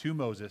God to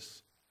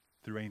Moses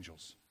through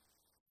angels,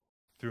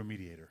 through a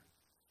mediator.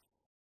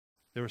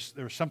 There was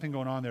something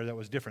going on there that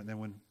was different than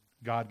when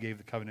God gave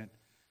the covenant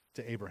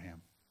to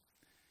Abraham.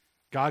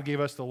 God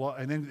gave us the law,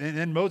 and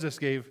then Moses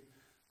gave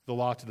the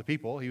law to the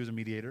people. He was a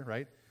mediator,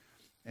 right?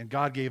 And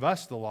God gave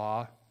us the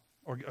law,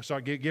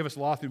 gave us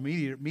law through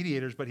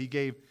mediators, but he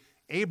gave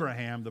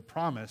Abraham the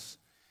promise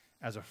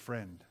as a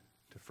friend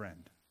to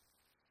friend.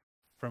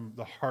 From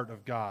the heart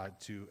of God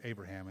to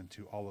Abraham and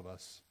to all of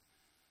us.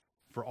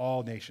 For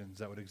all nations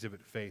that would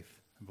exhibit faith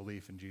and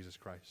belief in Jesus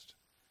Christ.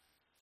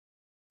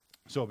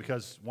 So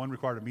because one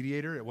required a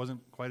mediator, it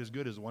wasn't quite as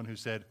good as the one who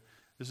said,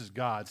 this is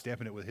God,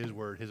 stamping it with his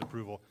word, his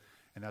approval.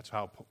 And that's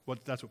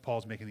what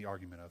Paul's making the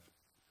argument of.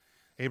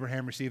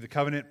 Abraham received the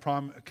covenant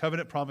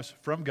promise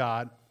from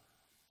God,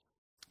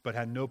 but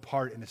had no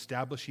part in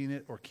establishing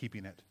it or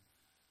keeping it.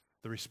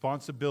 The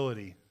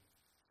responsibility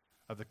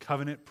of the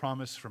covenant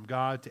promise from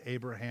God to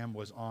Abraham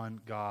was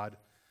on God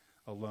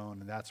alone,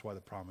 and that's why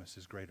the promise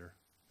is greater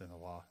than the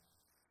law.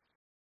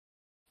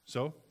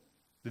 So,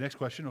 the next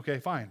question, okay,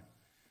 fine.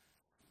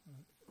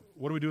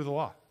 What do we do with the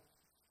law?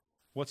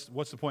 What's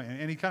the point?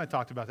 And he kind of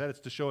talked about that. It's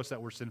to show us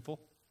that we're sinful.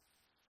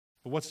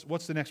 But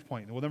what's the next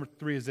point? Well, number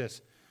 3 is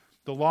this.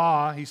 The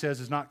law, he says,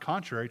 is not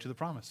contrary to the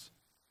promise.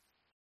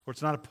 Or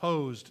it's not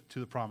opposed to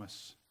the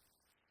promise.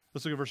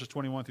 Let's look at verses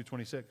 21 through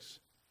 26.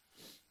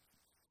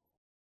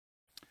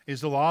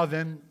 Is the law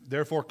then,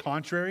 therefore,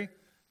 contrary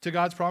to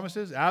God's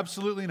promises?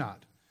 Absolutely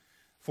not.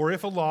 For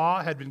if a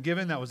law had been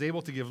given that was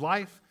able to give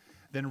life,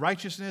 then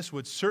righteousness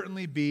would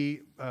certainly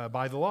be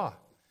by the law.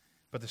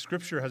 But the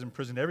Scripture has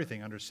imprisoned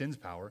everything under sin's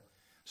power,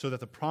 so that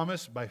the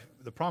promise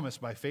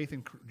by faith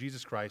in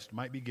Jesus Christ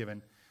might be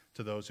given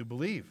to those who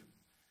believe.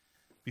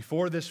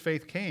 Before this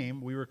faith came,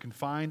 we were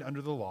confined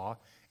under the law,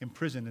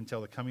 imprisoned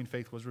until the coming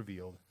faith was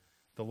revealed.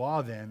 The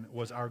law then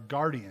was our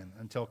guardian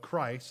until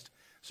Christ,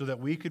 so that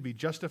we could be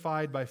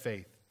justified by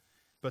faith.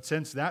 But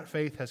since that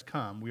faith has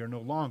come, we are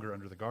no longer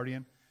under the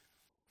guardian.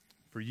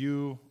 For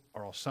you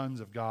are all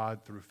sons of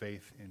God through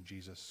faith in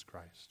Jesus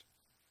Christ.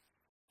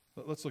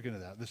 Let's look into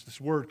that.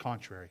 This word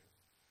contrary.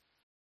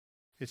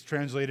 It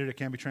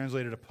can be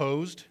translated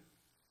opposed.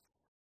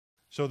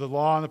 So the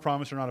law and the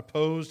promise are not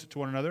opposed to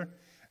one another.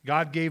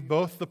 God gave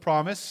both the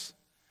promise,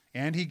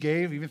 and he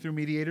gave, even through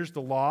mediators,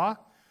 the law,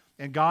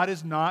 and God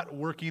is not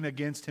working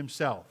against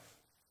himself.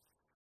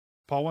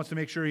 Paul wants to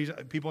make sure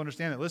people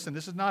understand that. Listen,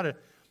 this is not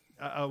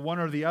a one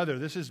or the other.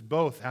 This is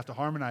both have to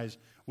harmonize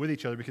with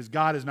each other because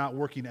God is not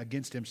working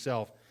against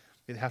himself.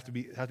 It has to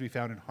be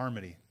found in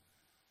harmony.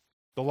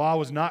 The law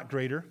was not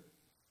greater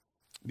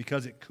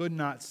because it could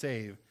not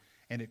save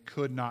and it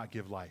could not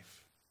give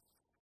life.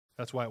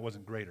 That's why it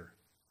wasn't greater.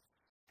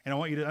 And I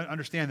want you to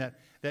understand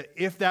that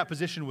if that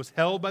position was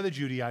held by the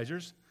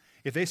Judaizers,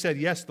 if they said,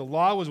 yes, the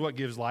law was what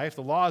gives life,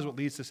 the law is what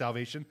leads to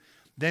salvation,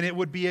 then it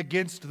would be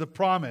against the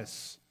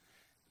promise,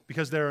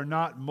 because there are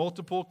not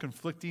multiple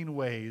conflicting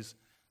ways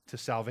to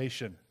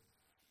salvation.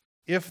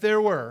 If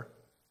there were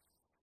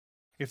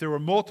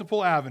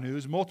multiple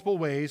avenues, multiple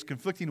ways,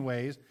 conflicting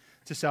ways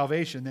to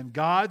salvation, then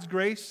God's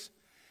grace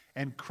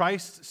and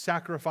Christ's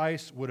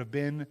sacrifice would have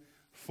been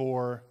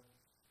for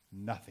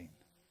nothing.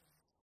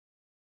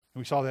 And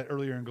we saw that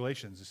earlier in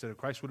Galatians. It said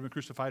Christ would have been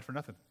crucified for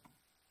nothing.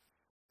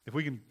 If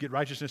we can get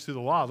righteousness through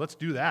the law, let's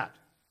do that.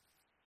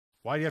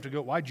 Why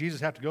did Jesus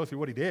have to go through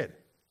what he did?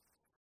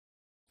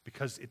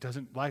 Because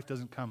life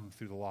doesn't come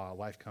through the law.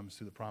 Life comes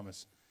through the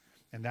promise.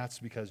 And that's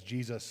because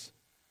Jesus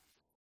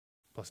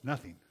plus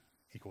nothing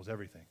equals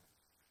everything.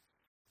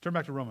 Turn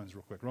back to Romans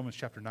real quick. Romans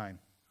chapter 9.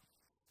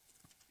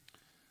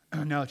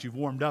 Now that you've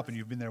warmed up and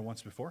you've been there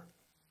once before.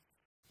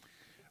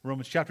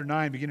 Romans chapter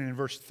 9, beginning in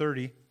verse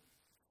 30.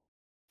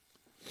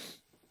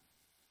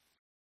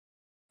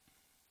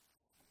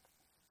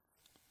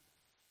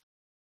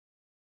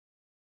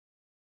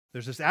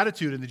 There's this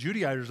attitude in the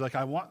Judaizers like,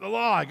 I want the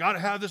law. I got to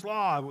have this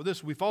law.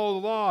 We follow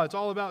the law. It's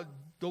all about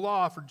the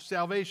law for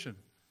salvation.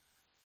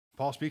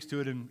 Paul speaks to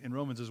it in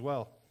Romans as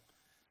well.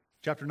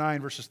 Chapter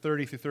 9, verses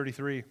 30 through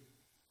 33.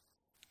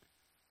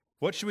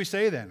 What should we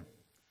say then?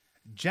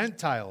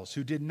 Gentiles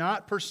who did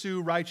not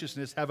pursue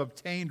righteousness have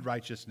obtained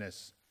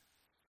righteousness,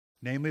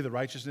 namely the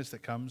righteousness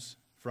that comes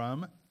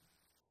from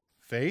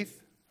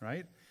faith,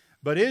 right?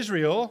 But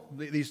Israel,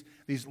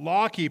 these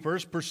law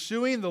keepers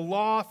pursuing the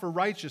law for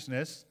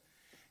righteousness,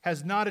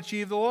 has not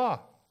achieved the law.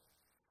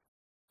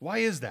 Why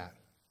is that?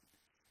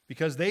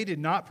 Because they did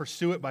not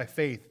pursue it by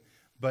faith,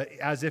 but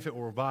as if it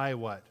were by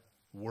what?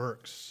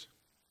 Works.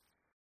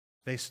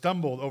 They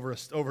stumbled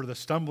over the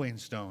stumbling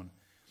stone.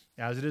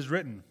 As it is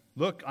written,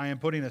 look, I am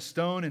putting a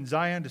stone in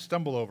Zion to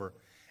stumble over,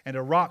 and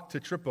a rock to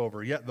trip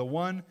over. Yet the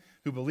one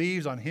who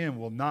believes on him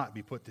will not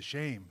be put to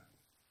shame.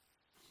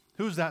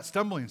 Who's that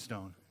stumbling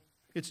stone?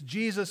 It's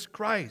Jesus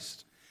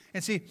Christ.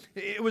 And see,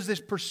 it was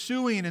this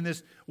pursuing and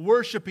this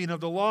worshiping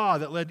of the law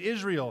that led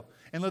Israel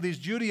and led these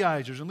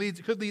Judaizers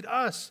and could lead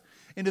us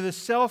into this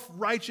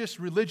self-righteous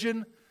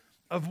religion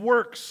of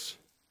works,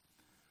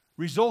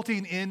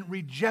 resulting in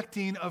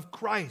rejecting of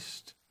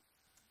Christ,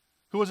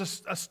 who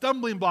was a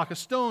stumbling block, a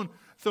stone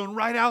thrown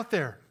right out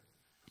there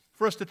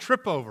for us to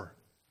trip over.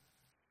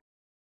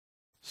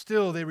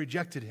 Still, they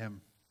rejected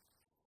him.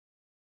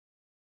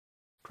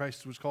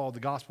 The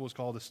gospel was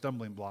called a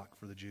stumbling block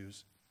for the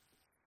Jews.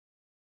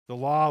 The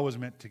law was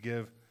meant to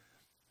give,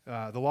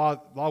 the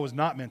law was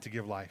not meant to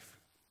give life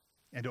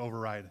and to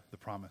override the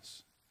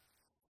promise.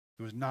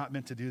 It was not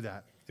meant to do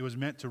that. It was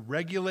meant to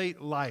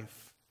regulate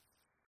life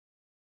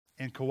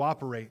and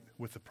cooperate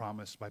with the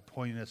promise by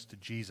pointing us to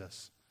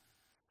Jesus,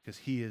 because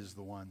he is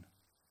the one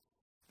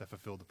that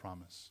fulfilled the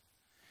promise.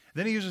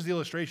 Then he uses the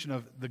illustration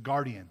of the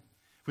guardian.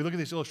 If we look at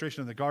this illustration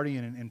of the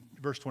guardian in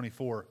verse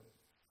 24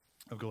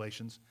 of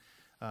Galatians,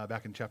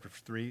 back in chapter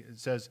 3, it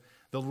says,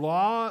 the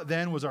law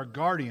then was our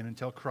guardian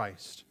until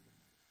Christ.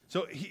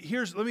 So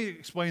let me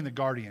explain the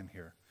guardian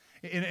here.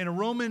 In a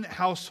Roman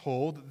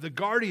household, the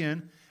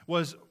guardian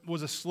was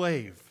a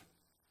slave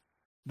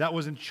that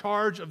was in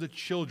charge of the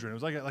children. It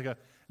was like a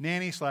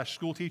nanny /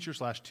 school teacher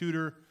 /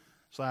 tutor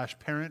 /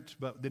 parent,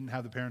 but didn't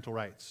have the parental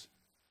rights.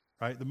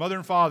 Right? The mother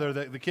and father,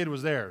 the kid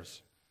was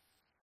theirs.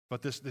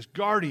 But this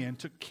guardian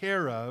took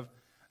care of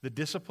the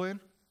discipline,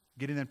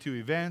 getting them to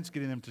events,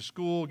 getting them to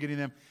school, getting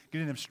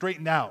them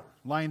straightened out,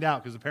 lined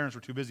out, because the parents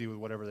were too busy with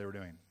whatever they were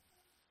doing.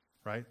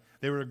 Right?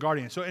 They were a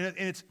guardian. So and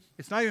it's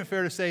not even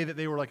fair to say that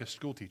they were like a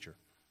school teacher.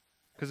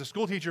 Because a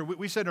school teacher,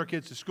 we send our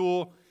kids to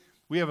school,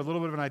 we have a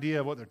little bit of an idea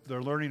of what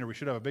they're learning, or we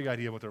should have a big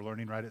idea of what they're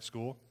learning right at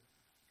school.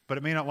 But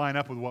it may not line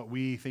up with what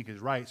we think is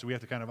right, so we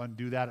have to kind of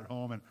undo that at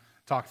home and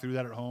talk through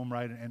that at home,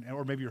 right?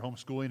 Or maybe you're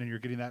homeschooling and you're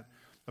getting that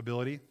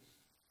ability.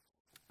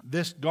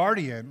 This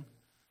guardian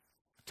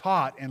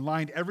taught and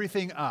lined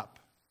everything up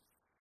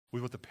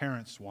with what the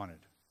parents wanted.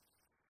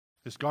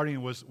 This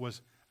guardian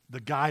was the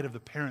guide of the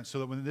parents, so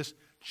that when this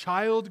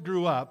child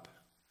grew up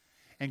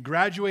and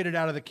graduated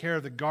out of the care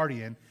of the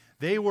guardian,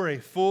 they were a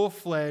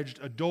full-fledged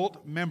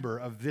adult member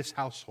of this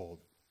household.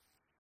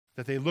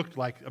 That they looked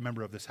like a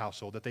member of this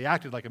household, that they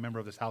acted like a member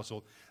of this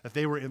household, that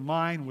they were in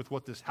line with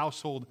what this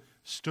household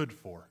stood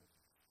for.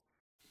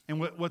 And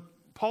what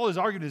Paul is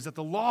arguing is that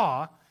the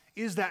law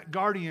is that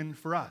guardian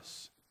for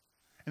us.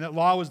 And that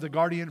law was the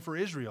guardian for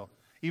Israel,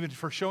 even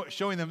for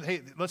showing them,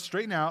 hey, let's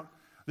straighten out.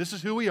 This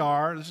is who we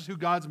are. This is who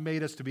God's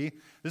made us to be.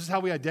 This is how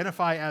we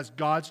identify as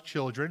God's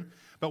children.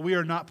 But we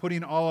are not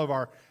putting all of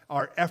our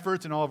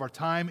efforts and all of our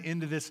time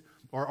into this,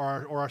 or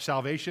our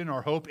salvation,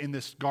 our hope in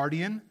this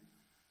guardian.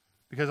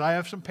 Because I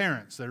have some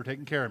parents that are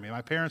taking care of me.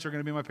 My parents are going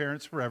to be my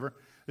parents forever.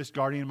 This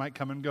guardian might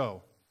come and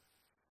go.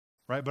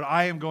 Right? But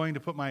I am going to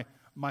put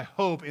my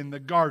hope in the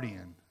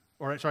guardian.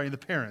 In the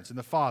parents, in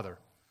the father.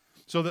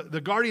 So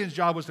the guardian's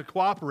job was to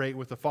cooperate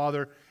with the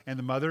father and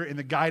the mother in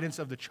the guidance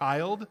of the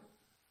child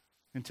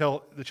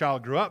until the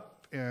child grew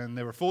up and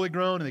they were fully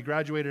grown and they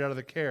graduated out of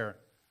the care.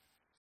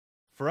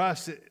 For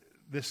us,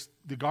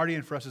 the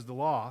guardian for us is the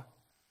law.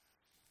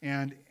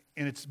 and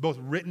it's both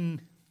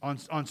written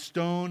on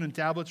stone and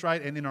tablets,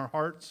 right, and in our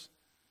hearts.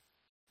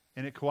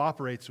 And it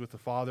cooperates with the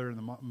Father and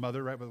the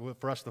Mother, right? But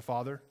for us, the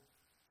Father,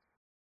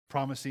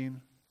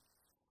 promising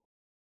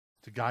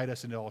to guide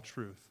us into all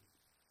truth,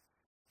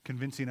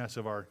 convincing us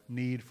of our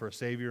need for a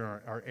Savior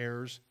and our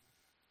errors,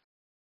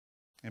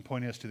 and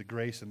pointing us to the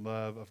grace and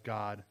love of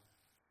God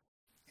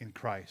in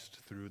Christ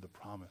through the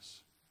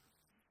promise.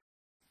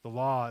 The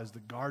law is the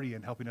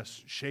guardian helping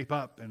us shape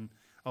up and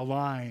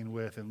align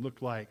with and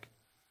look like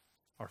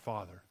our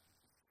Father.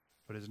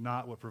 But it's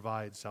not what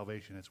provides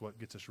salvation. It's what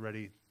gets us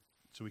ready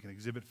so we can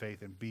exhibit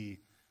faith and be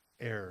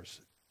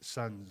heirs,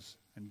 sons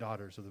and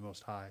daughters of the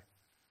Most High.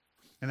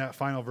 And that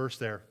final verse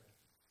there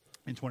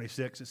in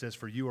 26, it says,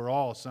 "For you are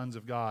all sons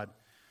of God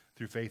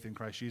through faith in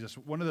Christ Jesus."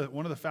 One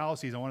of the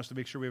fallacies I want us to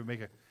make sure we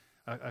make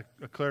a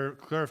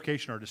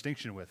clarification or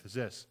distinction with is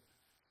this.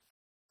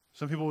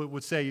 Some people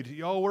would say,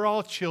 "Oh, we're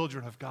all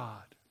children of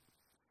God."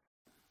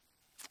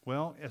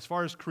 Well, as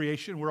far as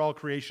creation, we're all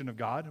creation of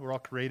God. We're all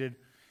created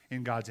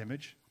in God's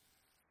image.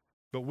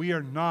 But we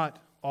are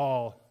not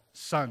all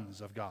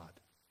sons of God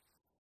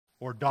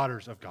or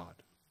daughters of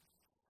God.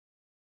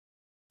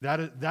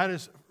 That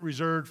is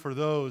reserved for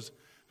those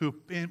who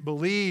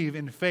believe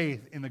in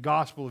faith in the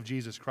gospel of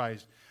Jesus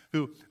Christ,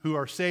 who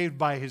are saved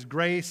by His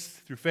grace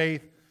through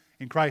faith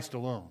in Christ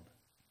alone.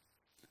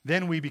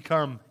 Then we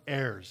become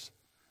heirs.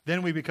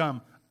 Then we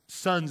become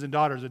sons and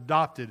daughters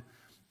adopted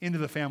into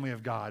the family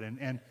of God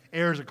and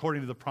heirs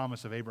according to the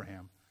promise of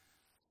Abraham.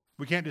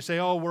 We can't just say,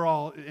 "Oh, we're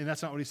all," and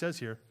that's not what he says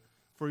here.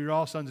 "For you're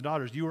all sons and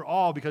daughters." You are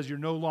all because you're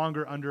no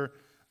longer under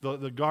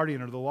the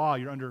guardian or the law.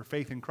 You're under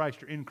faith in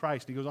Christ. You're in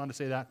Christ. He goes on to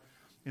say that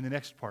in the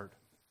next part,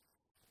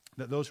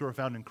 that those who are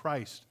found in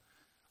Christ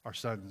are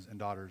sons and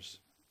daughters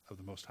of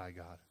the Most High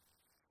God.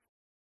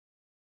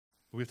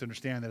 We have to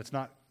understand that it's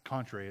not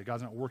contrary.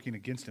 God's not working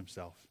against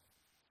Himself.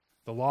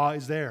 The law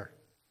is there,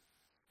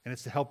 and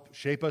it's to help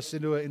shape us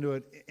into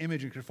an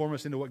image and conform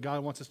us into what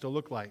God wants us to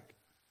look like.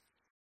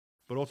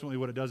 But ultimately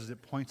what it does is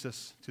it points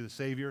us to the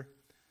Savior.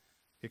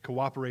 It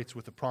cooperates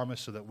with the promise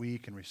so that we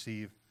can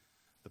receive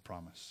the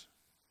promise.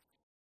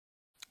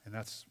 And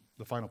that's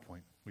the final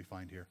point we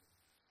find here.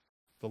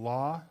 The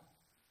law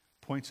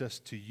points us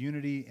to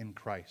unity in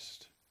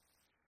Christ.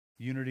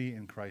 Unity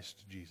in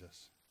Christ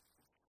Jesus.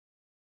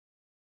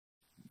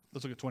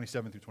 Let's look at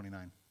 27 through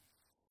 29.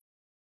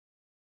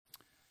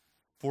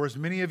 "For as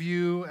many of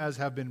you as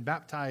have been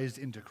baptized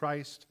into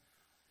Christ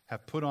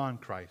have put on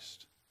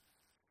Christ.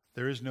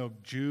 There is no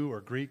Jew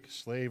or Greek,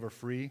 slave or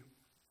free,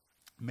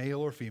 male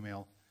or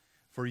female,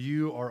 for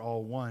you are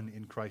all one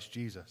in Christ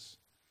Jesus.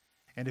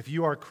 And if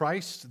you are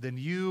Christ, then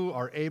you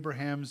are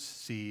Abraham's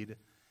seed,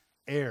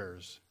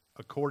 heirs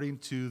according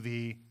to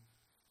the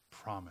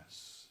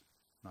promise."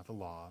 Not the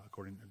law,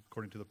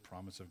 according to the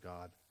promise of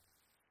God.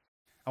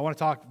 I want to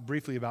talk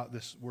briefly about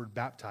this word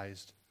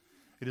baptized.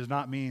 It does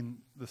not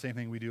mean the same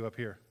thing we do up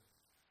here.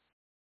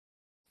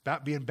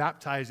 Being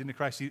baptized into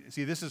Christ.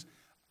 See, this is,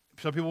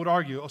 some people would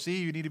argue,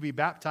 you need to be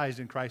baptized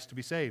in Christ to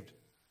be saved.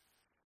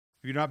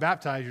 If you're not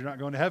baptized, you're not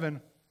going to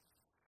heaven.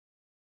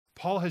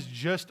 Paul has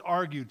just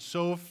argued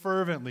so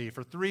fervently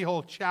for 3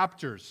 whole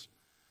chapters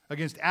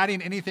against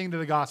adding anything to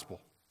the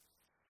gospel.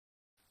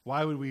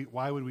 Why would we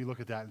look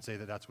at that and say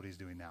that that's what he's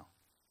doing now?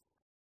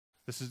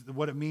 This is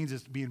what it means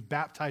is being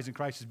baptized in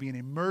Christ, is being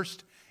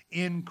immersed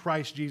in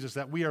Christ Jesus,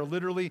 that we are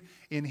literally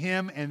in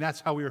Him, and that's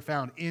how we are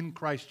found, in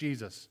Christ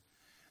Jesus.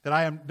 That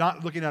I am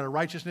not looking at a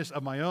righteousness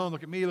of my own,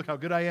 look at me, look how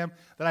good I am,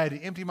 that I had to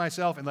empty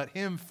myself and let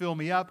Him fill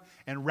me up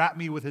and wrap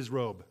me with His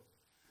robe.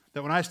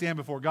 That when I stand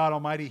before God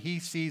Almighty, He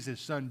sees His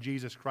Son,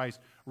 Jesus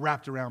Christ,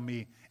 wrapped around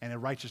me, and a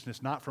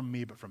righteousness not from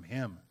me, but from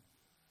Him.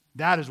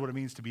 That is what it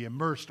means to be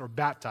immersed or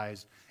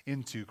baptized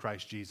into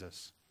Christ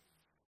Jesus.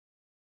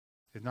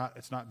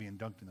 It's not being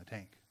dunked in the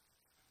tank.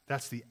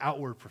 That's the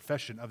outward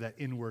profession of that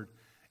inward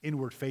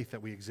faith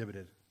that we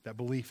exhibited, that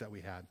belief that we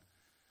had.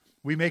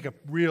 We make a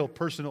real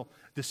personal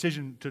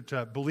decision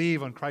to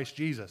believe on Christ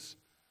Jesus.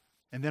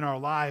 And then our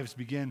lives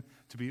begin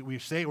to be, we're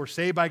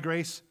saved by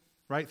grace,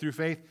 right, through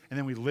faith, and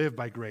then we live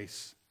by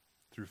grace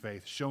through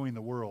faith, showing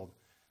the world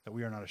that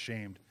we are not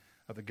ashamed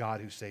of the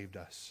God who saved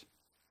us.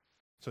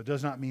 So it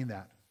does not mean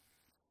that.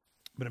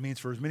 But it means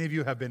for as many of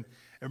you have been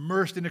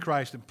immersed into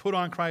Christ and put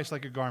on Christ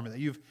like a garment,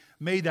 that you've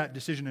made that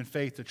decision in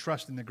faith to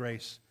trust in the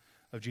grace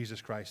of Jesus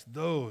Christ.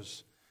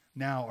 Those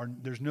now are,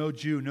 there's no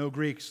Jew, no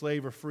Greek,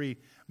 slave or free,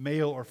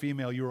 male or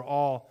female. You are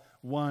all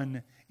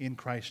one in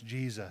Christ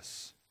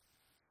Jesus.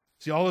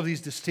 See, all of these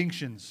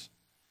distinctions,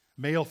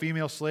 male,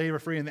 female, slave or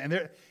free,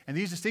 and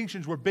these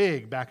distinctions were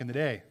big back in the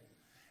day.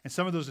 And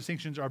some of those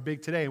distinctions are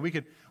big today. We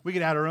could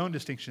add our own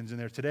distinctions in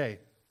there today.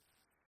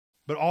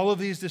 But all of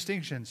these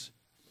distinctions,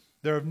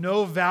 they're of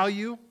no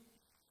value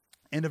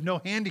and of no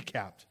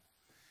handicap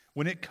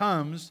when it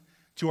comes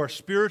to our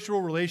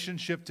spiritual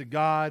relationship to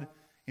God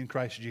in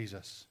Christ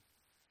Jesus.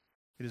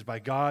 It is by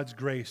God's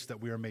grace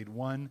that we are made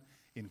one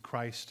in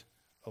Christ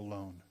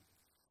alone.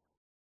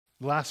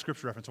 The last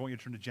scripture reference, I want you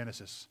to turn to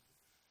Genesis.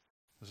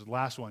 This is the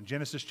last one.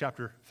 Genesis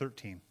chapter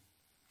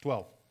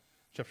 12.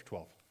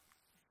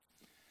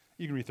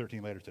 You can read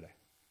 13 later today.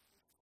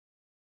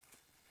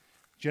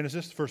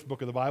 Genesis, the first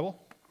book of the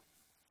Bible.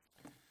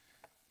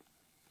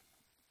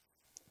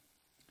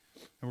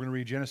 And we're going to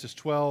read Genesis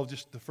 12,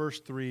 just the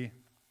first three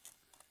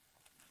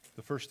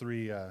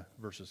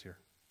verses here.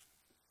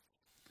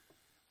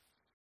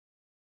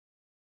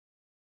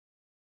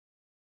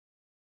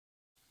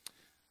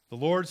 The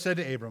Lord said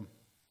to Abram,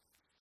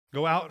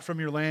 "Go out from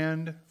your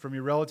land, from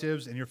your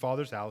relatives and your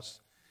father's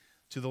house,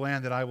 to the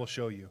land that I will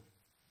show you.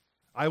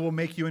 I will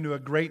make you into a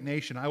great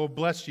nation. I will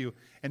bless you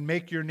and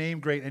make your name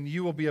great, and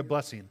you will be a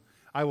blessing.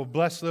 I will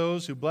bless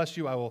those who bless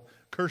you. I will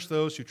curse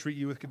those who treat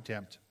you with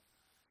contempt."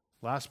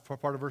 Last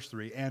part of verse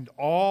 3. "And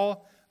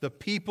all the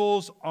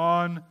peoples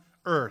on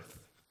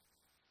earth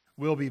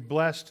will be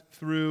blessed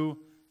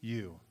through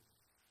you."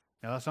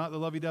 Now, that's not the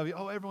lovey-dovey,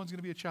 oh, everyone's going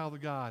to be a child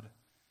of God.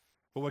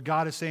 But what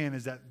God is saying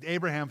is that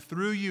Abraham,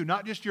 through you,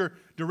 not just your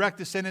direct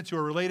descendants who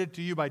are related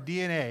to you by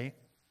DNA,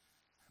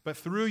 but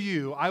through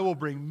you, I will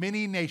bring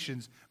many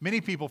nations,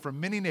 many people from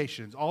many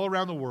nations all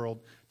around the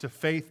world to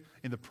faith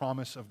in the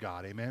promise of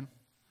God. Amen?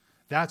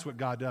 That's what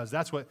God does.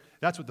 That's what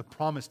the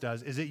promise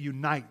does, is it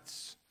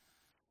unites.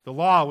 The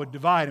law would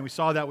divide, and we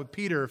saw that with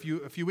Peter a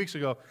few weeks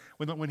ago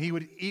when he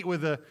would eat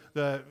with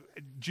the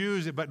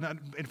Jews, but not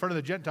in front of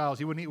the Gentiles,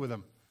 he wouldn't eat with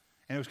them.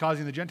 And it was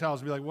causing the Gentiles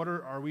to be like,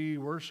 are we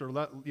worse or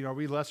are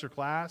we lesser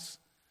class?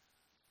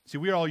 See,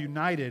 we are all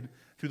united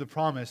through the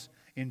promise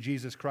in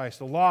Jesus Christ.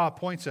 The law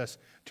points us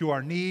to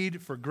our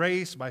need for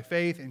grace by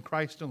faith in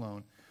Christ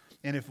alone.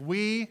 And if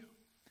we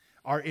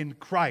are in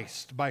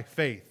Christ by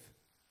faith,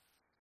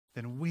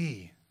 then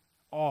we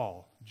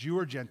all, Jew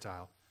or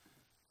Gentile,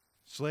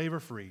 slave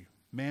or free,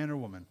 man or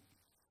woman,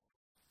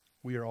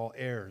 we are all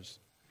heirs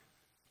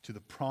to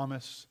the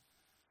promise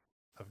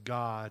of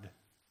God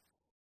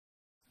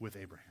with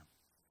Abraham.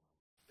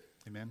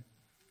 Amen?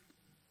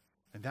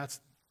 And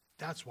that's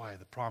why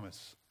the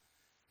promise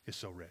is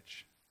so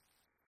rich.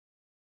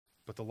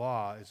 But the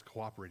law is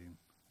cooperating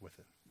with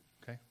it.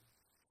 Okay?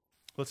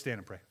 Let's stand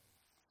and pray.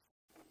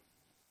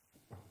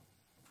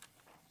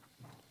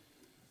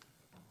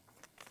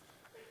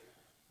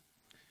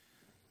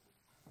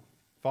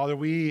 Father,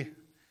 we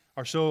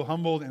are so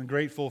humbled and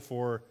grateful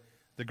for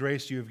the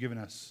grace you have given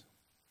us.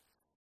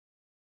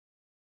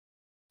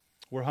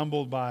 We're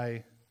humbled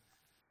by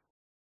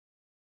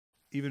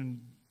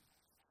even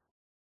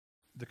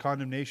the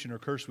condemnation or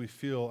curse we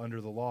feel under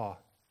the law.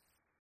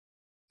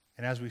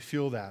 And as we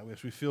feel that,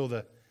 as we feel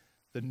the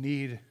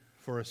need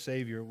for a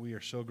Savior, we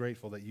are so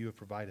grateful that you have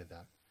provided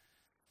that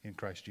in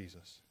Christ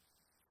Jesus.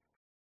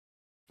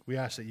 We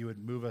ask that you would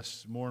move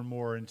us more and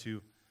more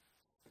into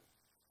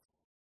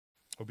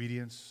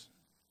obedience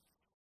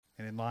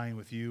and in line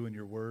with you and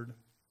your word.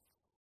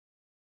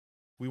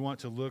 We want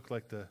to look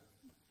like the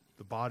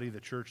body, the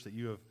church that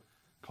you have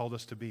called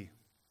us to be.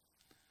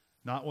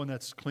 Not one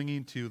that's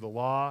clinging to the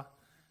law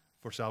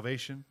for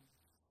salvation,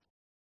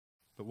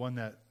 but one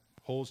that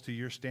holds to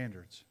your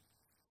standards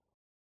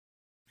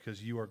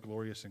because you are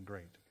glorious and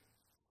great.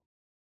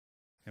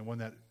 And one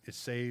that is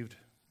saved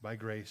by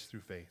grace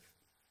through faith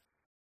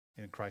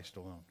in Christ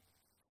alone.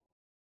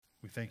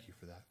 We thank you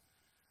for that.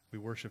 We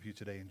worship you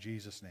today in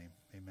Jesus' name.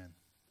 Amen.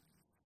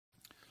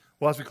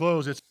 Well, as we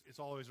close, it's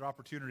always an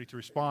opportunity to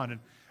respond.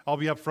 And I'll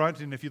be up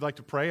front, and if you'd like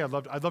to pray, I'd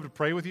love to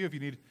pray with you if you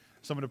need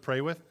someone to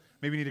pray with.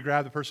 Maybe you need to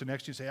grab the person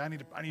next to you and say, I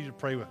need you to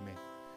pray with me.